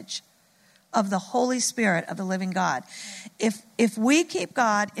personage of the Holy Spirit of the living God. If we keep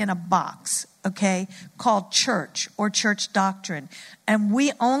God in a box, okay, called church or church doctrine, and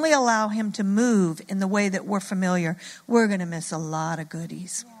we only allow Him to move in the way that we're familiar, we're going to miss a lot of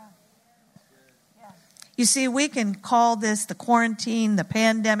goodies. You see, we can call this the quarantine, the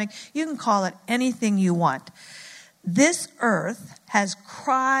pandemic. You can call it anything you want. This earth has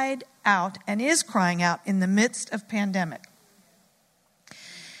cried out and is crying out in the midst of pandemic.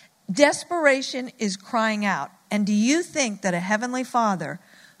 Desperation is crying out. And do you think that a heavenly Father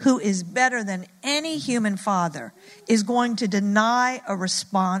who is better than any human father is going to deny a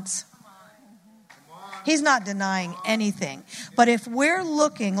response? He's not denying anything. But if we're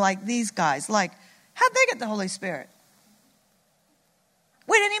looking like these guys, like, how'd they get the Holy Spirit?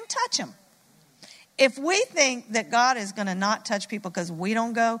 We didn't even touch Him. If we think that God is going to not touch people because we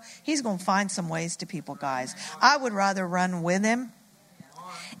don't go, He's going to find some ways to people, guys. I would rather run with Him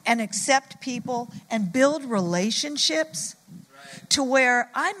and accept people and build relationships to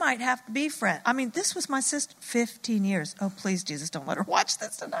where I might have to be friends. I mean, this was my sister, 15 years. Oh, please, Jesus, don't let her watch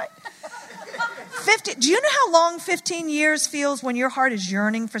this tonight. Do you know how long 15 years feels when your heart is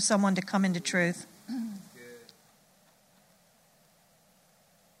yearning for someone to come into truth?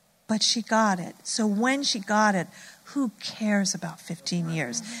 But she got it. So when she got it, who cares about 15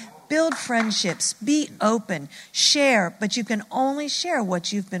 years? Build friendships, be open, share, but you can only share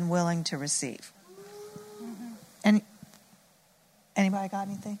what you've been willing to receive. And anybody got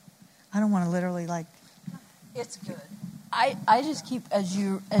anything? I don't want to literally like. It's good. I just keep as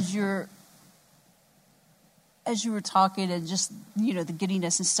you were talking and just the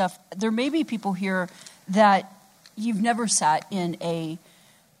giddiness and stuff. There may be people here that you've never sat in a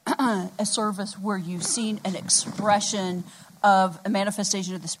service where you've seen an expression of a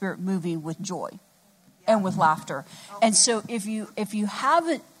manifestation of the Spirit moving with joy and with laughter. And so if you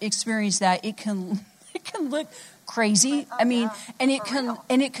haven't experienced that, it can look crazy. I mean, and it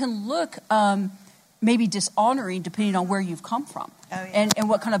can look maybe dishonoring depending on where you've come from and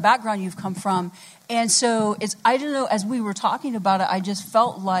what kind of background you've come from. And so I don't know, as we were talking about it, I just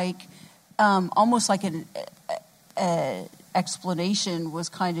felt like almost like an explanation was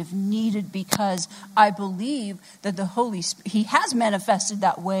kind of needed, because I believe that the Holy Spirit, He has manifested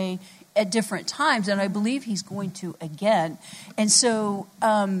that way at different times, and I believe He's going to again. And so,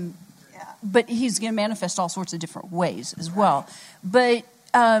 but He's going to manifest all sorts of different ways as well. But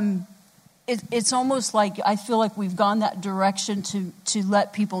it's almost like I feel like we've gone that direction to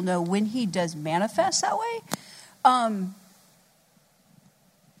let people know when He does manifest that way,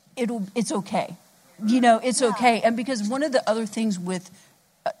 it's okay. It's okay. And because one of the other things with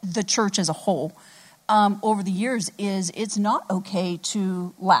the church as a whole over the years is it's not okay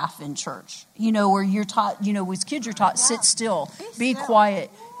to laugh in church. Where you're taught, as kids you're taught, sit still, be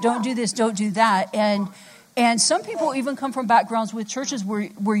quiet, don't do this, don't do that. And some people even come from backgrounds with churches where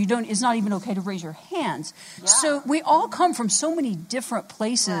it's not even okay to raise your hands. Yeah. So we all come from so many different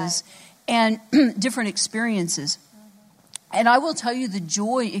places and different experiences. And I will tell you,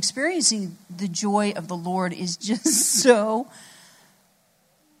 experiencing the joy of the Lord is just so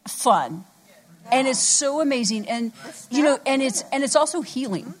fun. And it's so amazing. And, and it's also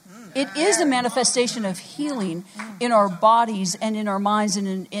healing. It is a manifestation of healing in our bodies and in our minds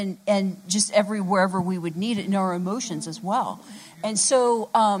and just wherever we would need it, in our emotions as well. And so,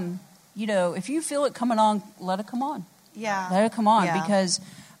 if you feel it coming on, let it come on. Yeah. Let it come on, because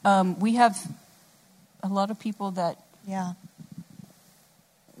we have a lot of people that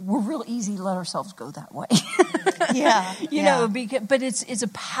we're real easy to let ourselves go that way. But it's a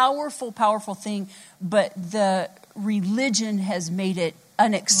powerful, powerful thing. But the religion has made it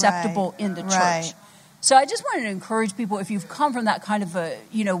unacceptable in the church. Right. So I just wanted to encourage people, if you've come from that kind of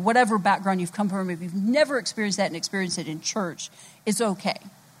whatever background you've come from, if you've never experienced that and experienced it in church, it's okay.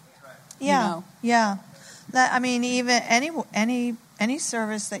 Yeah. Yeah. Even any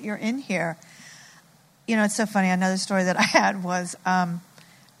service that you're in here, it's so funny. Another story that I had was,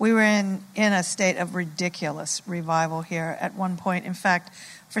 we were in a state of ridiculous revival here at one point. In fact,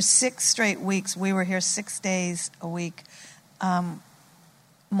 for 6 straight weeks, we were here 6 days a week,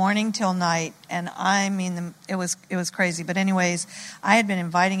 morning till night. And it was crazy. But anyways, I had been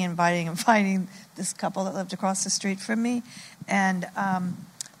inviting this couple that lived across the street from me. And,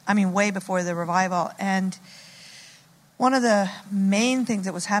 way before the revival. And one of the main things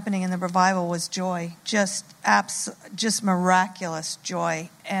that was happening in the revival was joy, just miraculous joy.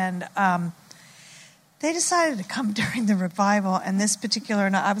 And they decided to come during the revival. And this particular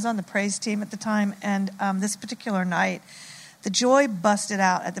night, I was on the praise team at the time, and this particular night, the joy busted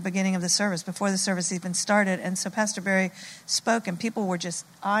out at the beginning of the service, before the service even started. And so Pastor Barry spoke, and people were just,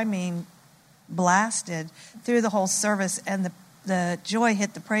 blasted through the whole service. And the joy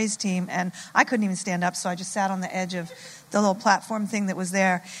hit the praise team, and I couldn't even stand up, so I just sat on the edge of the little platform thing that was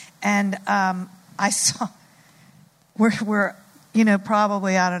there. And I saw, we're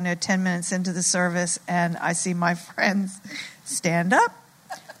probably, 10 minutes into the service, and I see my friends stand up,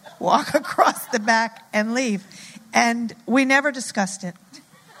 walk across the back, and leave. And we never discussed it.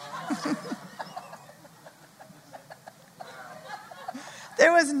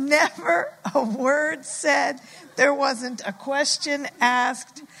 There was never a word said. There wasn't a question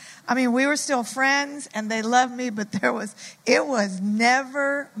asked. We were still friends, and they loved me, but it was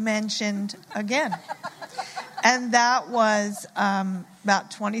never mentioned again. And that was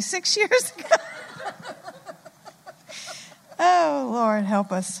about 26 years ago. Oh, Lord,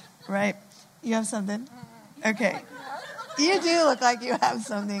 help us, right? You have something? Okay. You do look like you have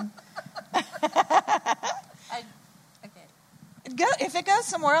something. Go, if it goes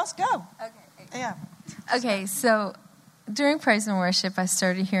somewhere else, go. Okay. Yeah. Okay, so during praise and worship, I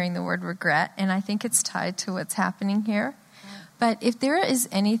started hearing the word regret, and I think it's tied to what's happening here. But if there is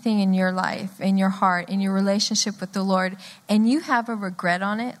anything in your life, in your heart, in your relationship with the Lord, and you have a regret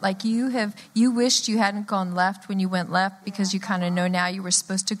on it, like you wished you hadn't gone left when you went left because you kind of know now you were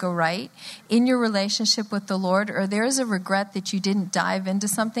supposed to go right in your relationship with the Lord, or there is a regret that you didn't dive into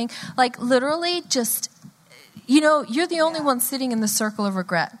something, like literally just, you're the only one sitting in the circle of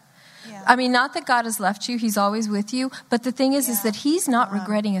regret. Yeah. I mean, not that God has left you. He's always with you. But the thing is that he's not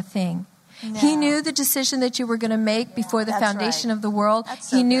regretting a thing. No. He knew the decision that you were going to make before the foundation of the world.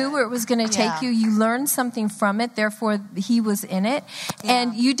 He knew where it was going to take you. You learned something from it. Therefore, he was in it.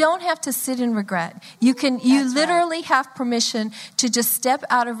 And you don't have to sit in regret. You literally have permission to just step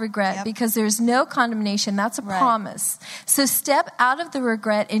out of regret because there's no condemnation. That's a promise. So step out of the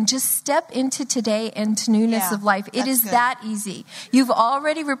regret and just step into today and to newness of life. It is that easy. You've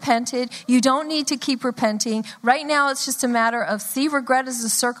already repented. You don't need to keep repenting. Right now, it's just a matter of see regret as a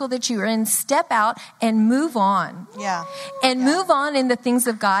circle that you're in. Step out and move on. Move on in the things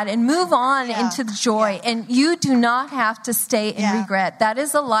of God and move on into the joy. And you do not have to stay in regret. That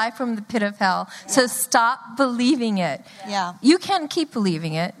is a lie from the pit of hell. So stop believing it. You can keep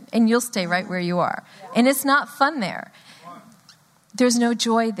believing it and you'll stay right where you are. And it's not fun there. There's no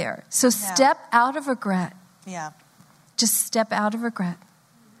joy there. So step out of regret. Just step out of regret.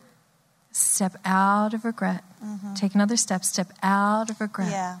 Step out of regret. Take another step. Step out of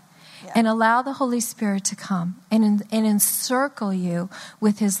regret. And allow the Holy Spirit to come and encircle you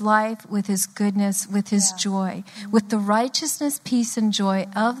with his life, with his goodness, with his joy, with the righteousness, peace, and joy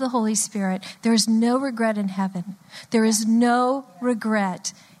of the Holy Spirit. There is no regret in heaven. There is no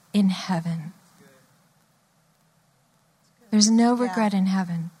regret in heaven. There's no regret in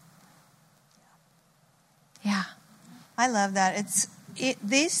heaven. I love that.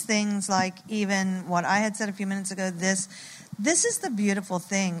 These things, like even what I had said a few minutes ago, this is the beautiful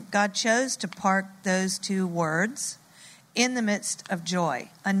thing. God chose to park those two words in the midst of joy,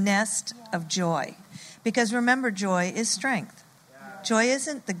 a nest of joy. Because remember, joy is strength. Joy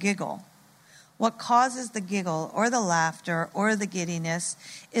isn't the giggle. What causes the giggle or the laughter or the giddiness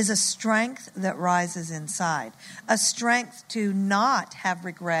is a strength that rises inside, a strength to not have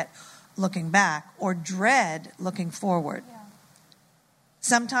regret looking back or dread looking forward.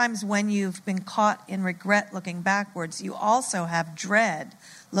 Sometimes when you've been caught in regret looking backwards, you also have dread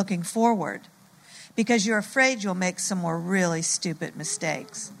looking forward because you're afraid you'll make some more really stupid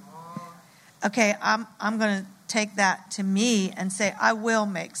mistakes. Okay, I'm going to take that to me and say I will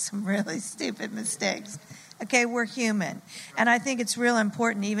make some really stupid mistakes. Okay, we're human. And I think it's real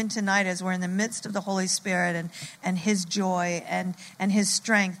important even tonight as we're in the midst of the Holy Spirit and his joy and his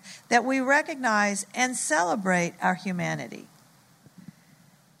strength that we recognize and celebrate our humanity.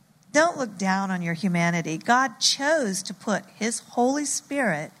 Don't look down on your humanity. God chose to put his Holy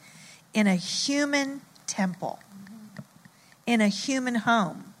Spirit in a human temple, in a human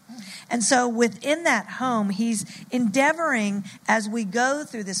home. And so within that home, he's endeavoring as we go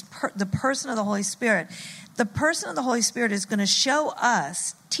through this the person of the Holy Spirit. The person of the Holy Spirit is going to show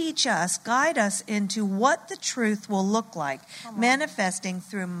us, teach us, guide us into what the truth will look like, manifesting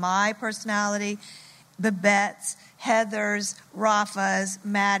through my personality, Babette's, Heather's, Rafa's,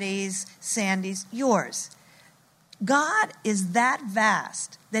 Maddie's, Sandy's, yours. God is that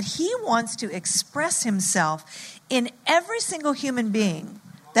vast that he wants to express himself in every single human being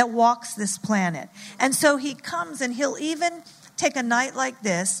that walks this planet. And so he comes and he'll even take a night like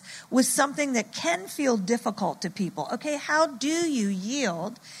this with something that can feel difficult to people. Okay, how do you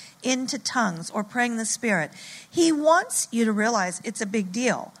yield into tongues or praying in the Spirit? He wants you to realize it's a big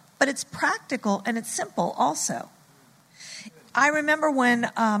deal, but it's practical and it's simple also. I remember when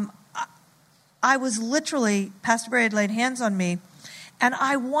I was literally, Pastor Barry had laid hands on me, and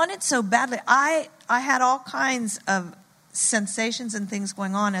I wanted so badly. I had all kinds of sensations and things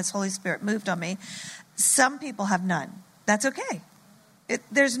going on as Holy Spirit moved on me. Some people have none. That's okay.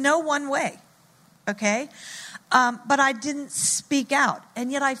 There's no one way, okay? But I didn't speak out. And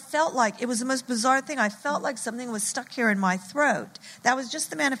yet I felt like, it was the most bizarre thing. I felt like something was stuck here in my throat. That was just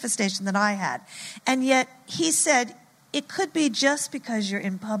the manifestation that I had. And yet he said, it could be just because you're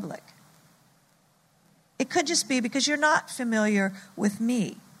in public. It could just be because you're not familiar with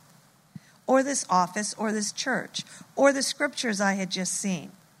me or this office or this church or the scriptures I had just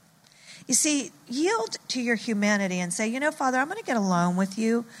seen. You see, yield to your humanity and say, Father, I'm going to get alone with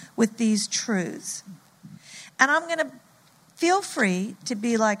you with these truths. And I'm going to feel free to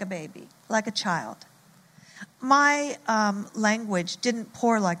be like a baby, like a child. My language didn't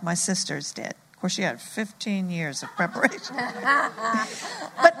pour like my sister's did. Of course, she had 15 years of preparation.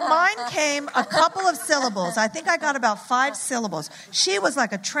 But mine came a couple of syllables. I think I got about 5 syllables. She was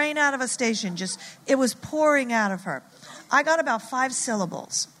like a train out of a station. It was pouring out of her. I got about 5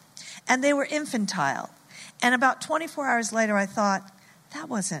 syllables, and they were infantile. And about 24 hours later, I thought,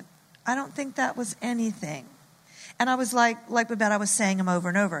 I don't think that was anything. And I was like Babette, I was saying them over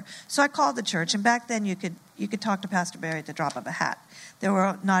and over. So I called the church, and back then you could talk to Pastor Barry at the drop of a hat. There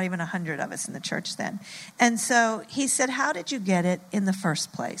were not even 100 of us in the church then. And so he said, how did you get it in the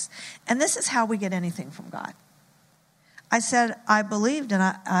first place? And this is how we get anything from God. I said, I believed, and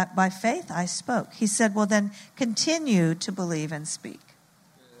I by faith I spoke. He said, well, then continue to believe and speak.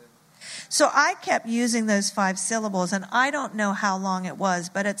 So I kept using those 5 syllables, and I don't know how long it was,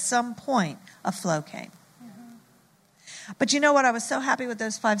 but at some point, a flow came. But you know what? I was so happy with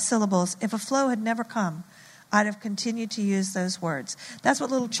those 5 syllables. If a flow had never come, I'd have continued to use those words. That's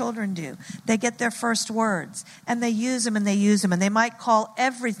what little children do. They get their first words, and they use them, and they use them, and they might call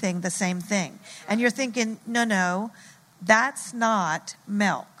everything the same thing. And you're thinking, no, that's not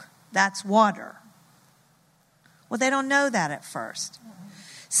milk. That's water. Well, they don't know that at first.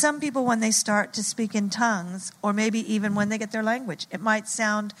 Some people, when they start to speak in tongues, or maybe even when they get their language, it might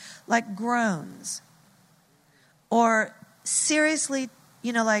sound like groans. Or seriously,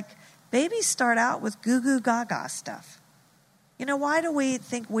 like babies start out with goo goo gaga stuff. Why do we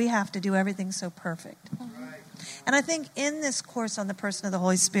think we have to do everything so perfect? And I think in this course on the person of the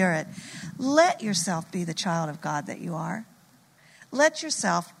Holy Spirit, let yourself be the child of God that you are. Let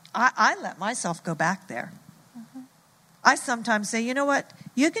yourself, I let myself go back there. I sometimes say, you know what?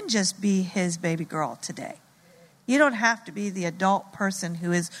 You can just be his baby girl today. You don't have to be the adult person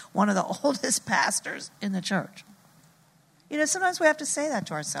who is one of the oldest pastors in the church. Sometimes we have to say that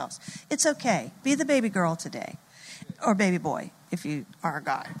to ourselves. It's okay. Be the baby girl today. Or baby boy, if you are a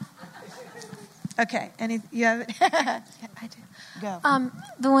guy. Okay. You have it? I do. Go.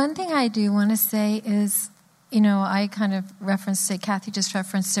 The one thing I do want to say is, I kind of referenced it. Kathy just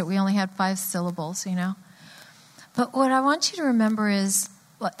referenced it. We only had 5 syllables, But what I want you to remember is,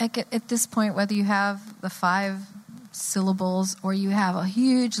 at this point, whether you have the 5 syllables or you have a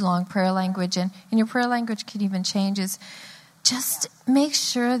huge, long prayer language, and your prayer language can even change, is just make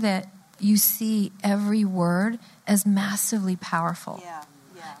sure that you see every word as massively powerful,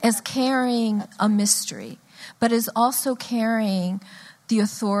 as carrying a mystery, but as also carrying the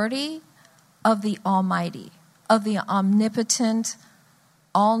authority of the Almighty, of the omnipotent,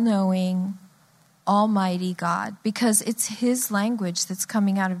 all-knowing, Almighty God, because it's his language that's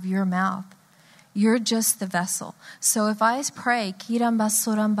coming out of your mouth. You're just the vessel. So if I pray,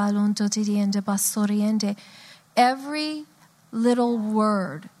 every little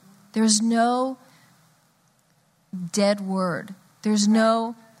word, there's no dead word. There's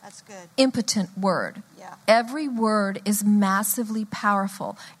no impotent word. Yeah. Every word is massively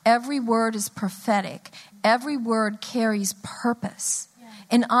powerful. Every word is prophetic. Every word carries purpose.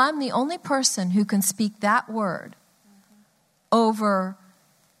 And I'm the only person who can speak that word over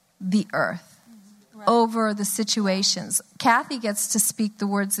the earth, over the situations. Kathy gets to speak the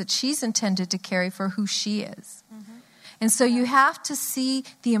words that she's intended to carry for who she is. And so you have to see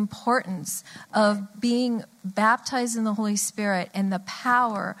the importance of being baptized in the Holy Spirit and the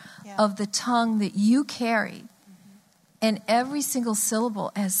power of the tongue that you carry. And every single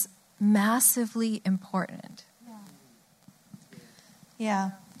syllable as massively important.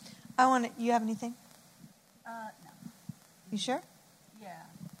 Yeah. You have anything? No. You sure? Yeah.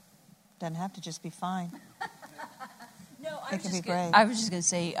 Doesn't have to just be fine. No, it can be great. I was just going to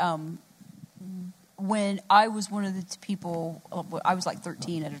say, when I was one of the people, I was like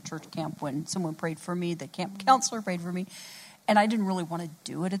 13 at a church camp when someone prayed for me, the camp counselor prayed for me, and I didn't really want to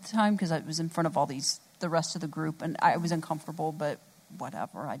do it at the time because I was in front of the rest of the group, and I was uncomfortable, but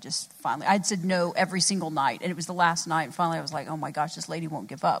whatever. I'd said no every single night, and it was the last night, and finally I was like, oh my gosh, this lady won't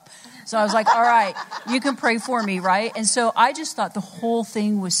give up. So I was like, all right, you can pray for me, right? And so I just thought the whole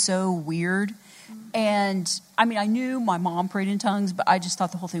thing was so weird. And I mean, I knew my mom prayed in tongues, but I just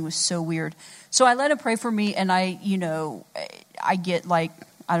thought the whole thing was so weird. So I let him pray for me, and I get like,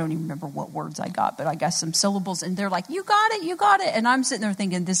 I don't even remember what words I got, but I got some syllables, and they're like, you got it. And I'm sitting there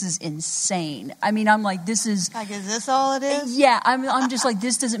thinking, this is insane. I mean, I'm like, this is... Like, is this all it is? Yeah, I'm just like,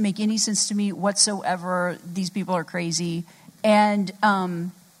 this doesn't make any sense to me whatsoever. These people are crazy. And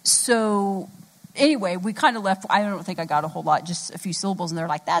so anyway, we kind of left. I don't think I got a whole lot, just a few syllables, and they're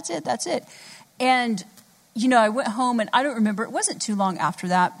like, that's it. And, I went home, and I don't remember. It wasn't too long after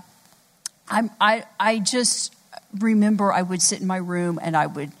that. I just remember I would sit in my room, and I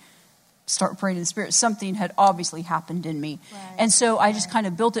would start praying in the Spirit. Something had obviously happened in me. Right. And so I just kind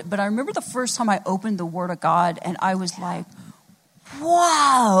of built it. But I remember the first time I opened the Word of God, and I was like,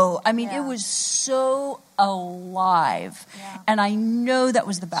 wow. I mean, Yeah. it was so alive. Yeah. And I know that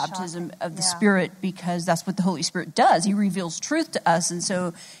was the baptism of the Spirit, because that's what the Holy Spirit does. He reveals truth to us. And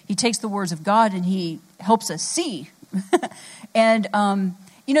so he takes the words of God and he helps us see. And,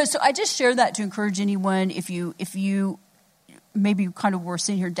 so I just share that to encourage anyone. If you maybe you kind of were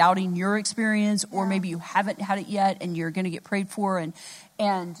sitting here doubting your experience, or maybe you haven't had it yet and you're going to get prayed for, and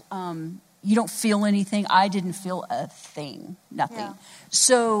you don't feel anything. I didn't feel a thing, nothing. Yeah.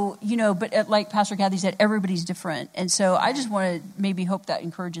 So, but like Pastor Kathy said, everybody's different. And so I just want to maybe hope that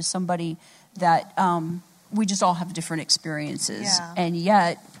encourages somebody that we just all have different experiences. Yeah. And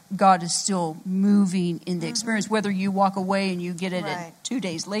yet God is still moving in the experience, whether you walk away and you get it Right. 2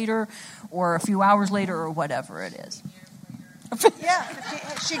 days later or a few hours later or whatever it is. Yeah,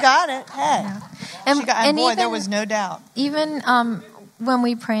 she got it. Hey. And boy, there was no doubt. Even when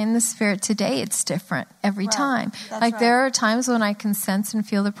we pray in the Spirit today, it's different every Right. time. That's Like right. there are times when I can sense and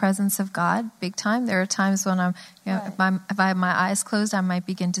feel the presence of God big time. There are times when I'm, Right. if I have my eyes closed, I might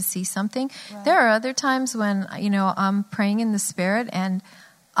begin to see something. There are other times when, I'm praying in the Spirit and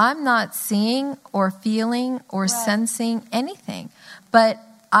I'm not seeing or feeling or sensing anything. But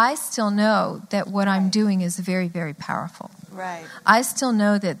I still know that what I'm doing is very, very powerful. Right. I still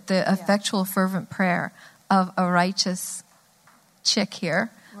know that the effectual, fervent prayer of a righteous chick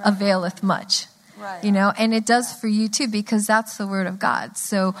here availeth much. Right. And it does for you too, because that's the word of God.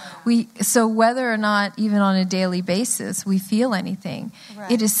 So whether or not even on a daily basis we feel anything,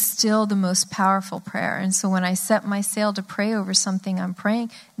 Right. it is still the most powerful prayer. And so when I set my sail to pray over something, I'm praying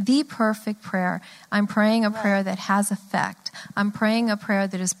the perfect prayer. I'm praying a prayer that has effect. I'm praying a prayer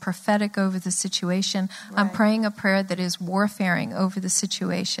that is prophetic over the situation. I'm Right. praying a prayer that is warfaring over the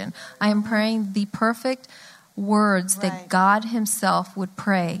situation. I am praying the perfect words that Right. God himself would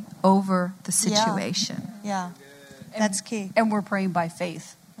pray over the situation. Yeah. That's key. And we're praying by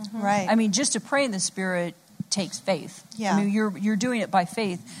faith. Right. I mean, just to pray in the Spirit takes faith. Yeah. I mean, you're doing it by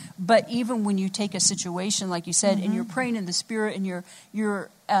faith. But even when you take a situation, like you said, and you're praying in the Spirit, and you're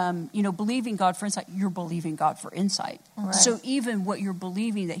believing God for insight, you're believing God for insight. Right. So even what you're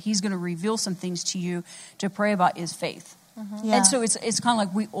believing that He's going to reveal some things to you to pray about is faith. Yeah. And so it's kind of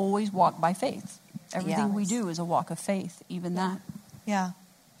like we always walk by faith. Everything Yeah. we do is a walk of faith, even that. Yeah.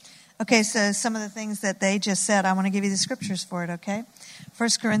 Okay, so some of the things that they just said, I want to give you the scriptures for it, okay? 1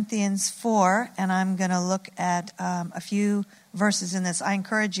 Corinthians 4, and I'm going to look at a few verses in this. I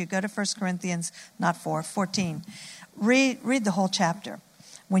encourage you, go to 1 Corinthians, not 4, 14. Read the whole chapter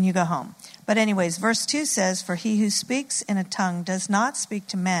when you go home. But anyways, verse 2 says, "For he who speaks in a tongue does not speak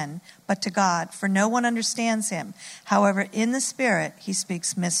to men, but to God, for no one understands him. However, in the Spirit he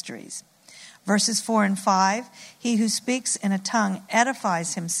speaks mysteries." Verses 4 and 5, "He who speaks in a tongue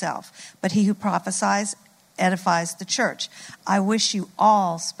edifies himself, but he who prophesies edifies the church. I wish you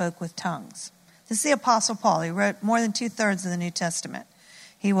all spoke with tongues." This is the Apostle Paul. He wrote more than 2/3 of the New Testament.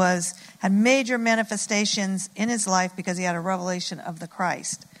 He had major manifestations in his life because he had a revelation of the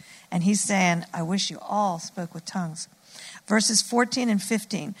Christ. And he's saying, I wish you all spoke with tongues. Verses 14 and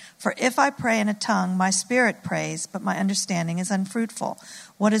 15, "For if I pray in a tongue, my spirit prays, but my understanding is unfruitful.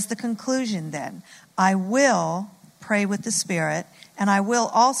 What is the conclusion then? I will pray with the Spirit, and I will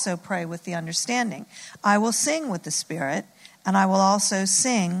also pray with the understanding. I will sing with the Spirit, and I will also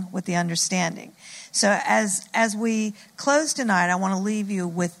sing with the understanding." So as we close tonight, I want to leave you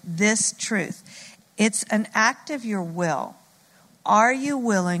with this truth. It's an act of your will. Are you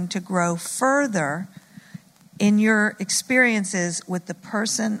willing to grow further in your experiences with the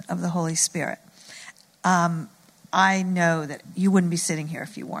person of the Holy Spirit? I know that you wouldn't be sitting here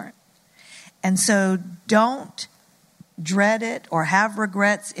if you weren't. And so don't dread it or have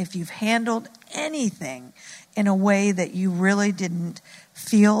regrets if you've handled anything in a way that you really didn't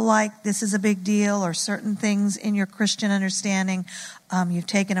feel like this is a big deal, or certain things in your Christian understanding, you've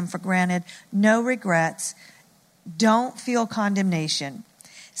taken them for granted. No regrets. Don't feel condemnation.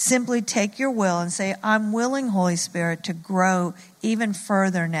 Simply take your will and say, I'm willing, Holy Spirit, to grow even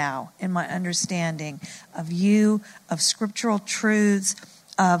further now in my understanding of you, of scriptural truths,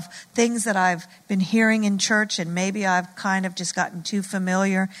 of things that I've been hearing in church, and maybe I've kind of just gotten too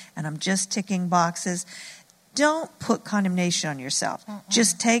familiar and I'm just ticking boxes. Don't put condemnation on yourself.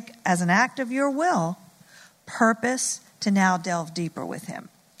 Just take, as an act of your will, purpose to now delve deeper with Him.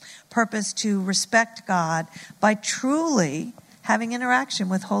 Purpose to respect God by truly having interaction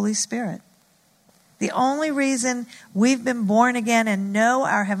with Holy Spirit. The only reason we've been born again and know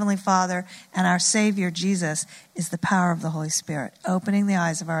our Heavenly Father and our Savior Jesus is the power of the Holy Spirit, opening the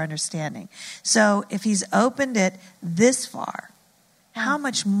eyes of our understanding. So if He's opened it this far, how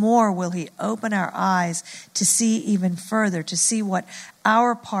much more will he open our eyes to see even further, to see what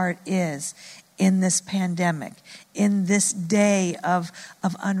our part is in this pandemic, in this day of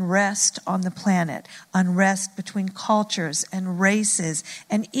unrest on the planet, unrest between cultures and races,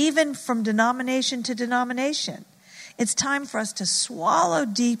 and even from denomination to denomination. It's time for us to swallow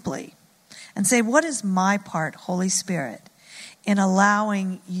deeply and say, what is my part, Holy Spirit, in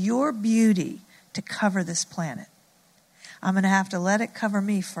allowing your beauty to cover this planet? I'm going to have to let it cover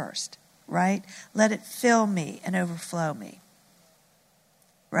me first, right? Let it fill me and overflow me,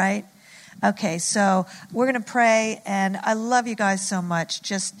 right? Okay, so we're going to pray, and I love you guys so much.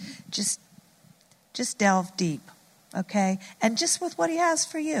 Just delve deep, okay? And just with what he has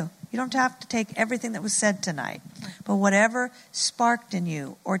for you. You don't have to take everything that was said tonight, but whatever sparked in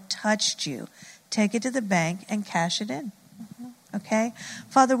you or touched you, take it to the bank and cash it in, okay?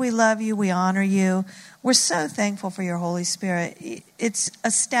 Father, we love you. We honor you. We're so thankful for your Holy Spirit. It's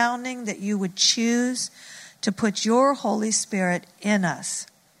astounding that you would choose to put your Holy Spirit in us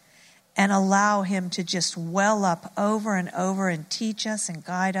and allow him to just well up over and over and teach us and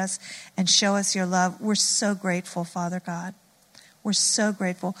guide us and show us your love. We're so grateful, Father God. We're so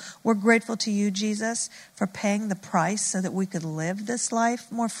grateful. We're grateful to you, Jesus, for paying the price so that we could live this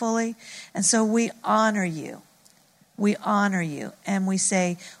life more fully. And so we honor you. We honor you. And we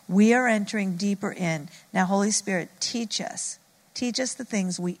say, we are entering deeper in. Now, Holy Spirit, teach us. Teach us the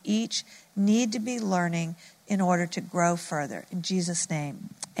things we each need to be learning in order to grow further. In Jesus' name,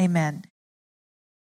 amen.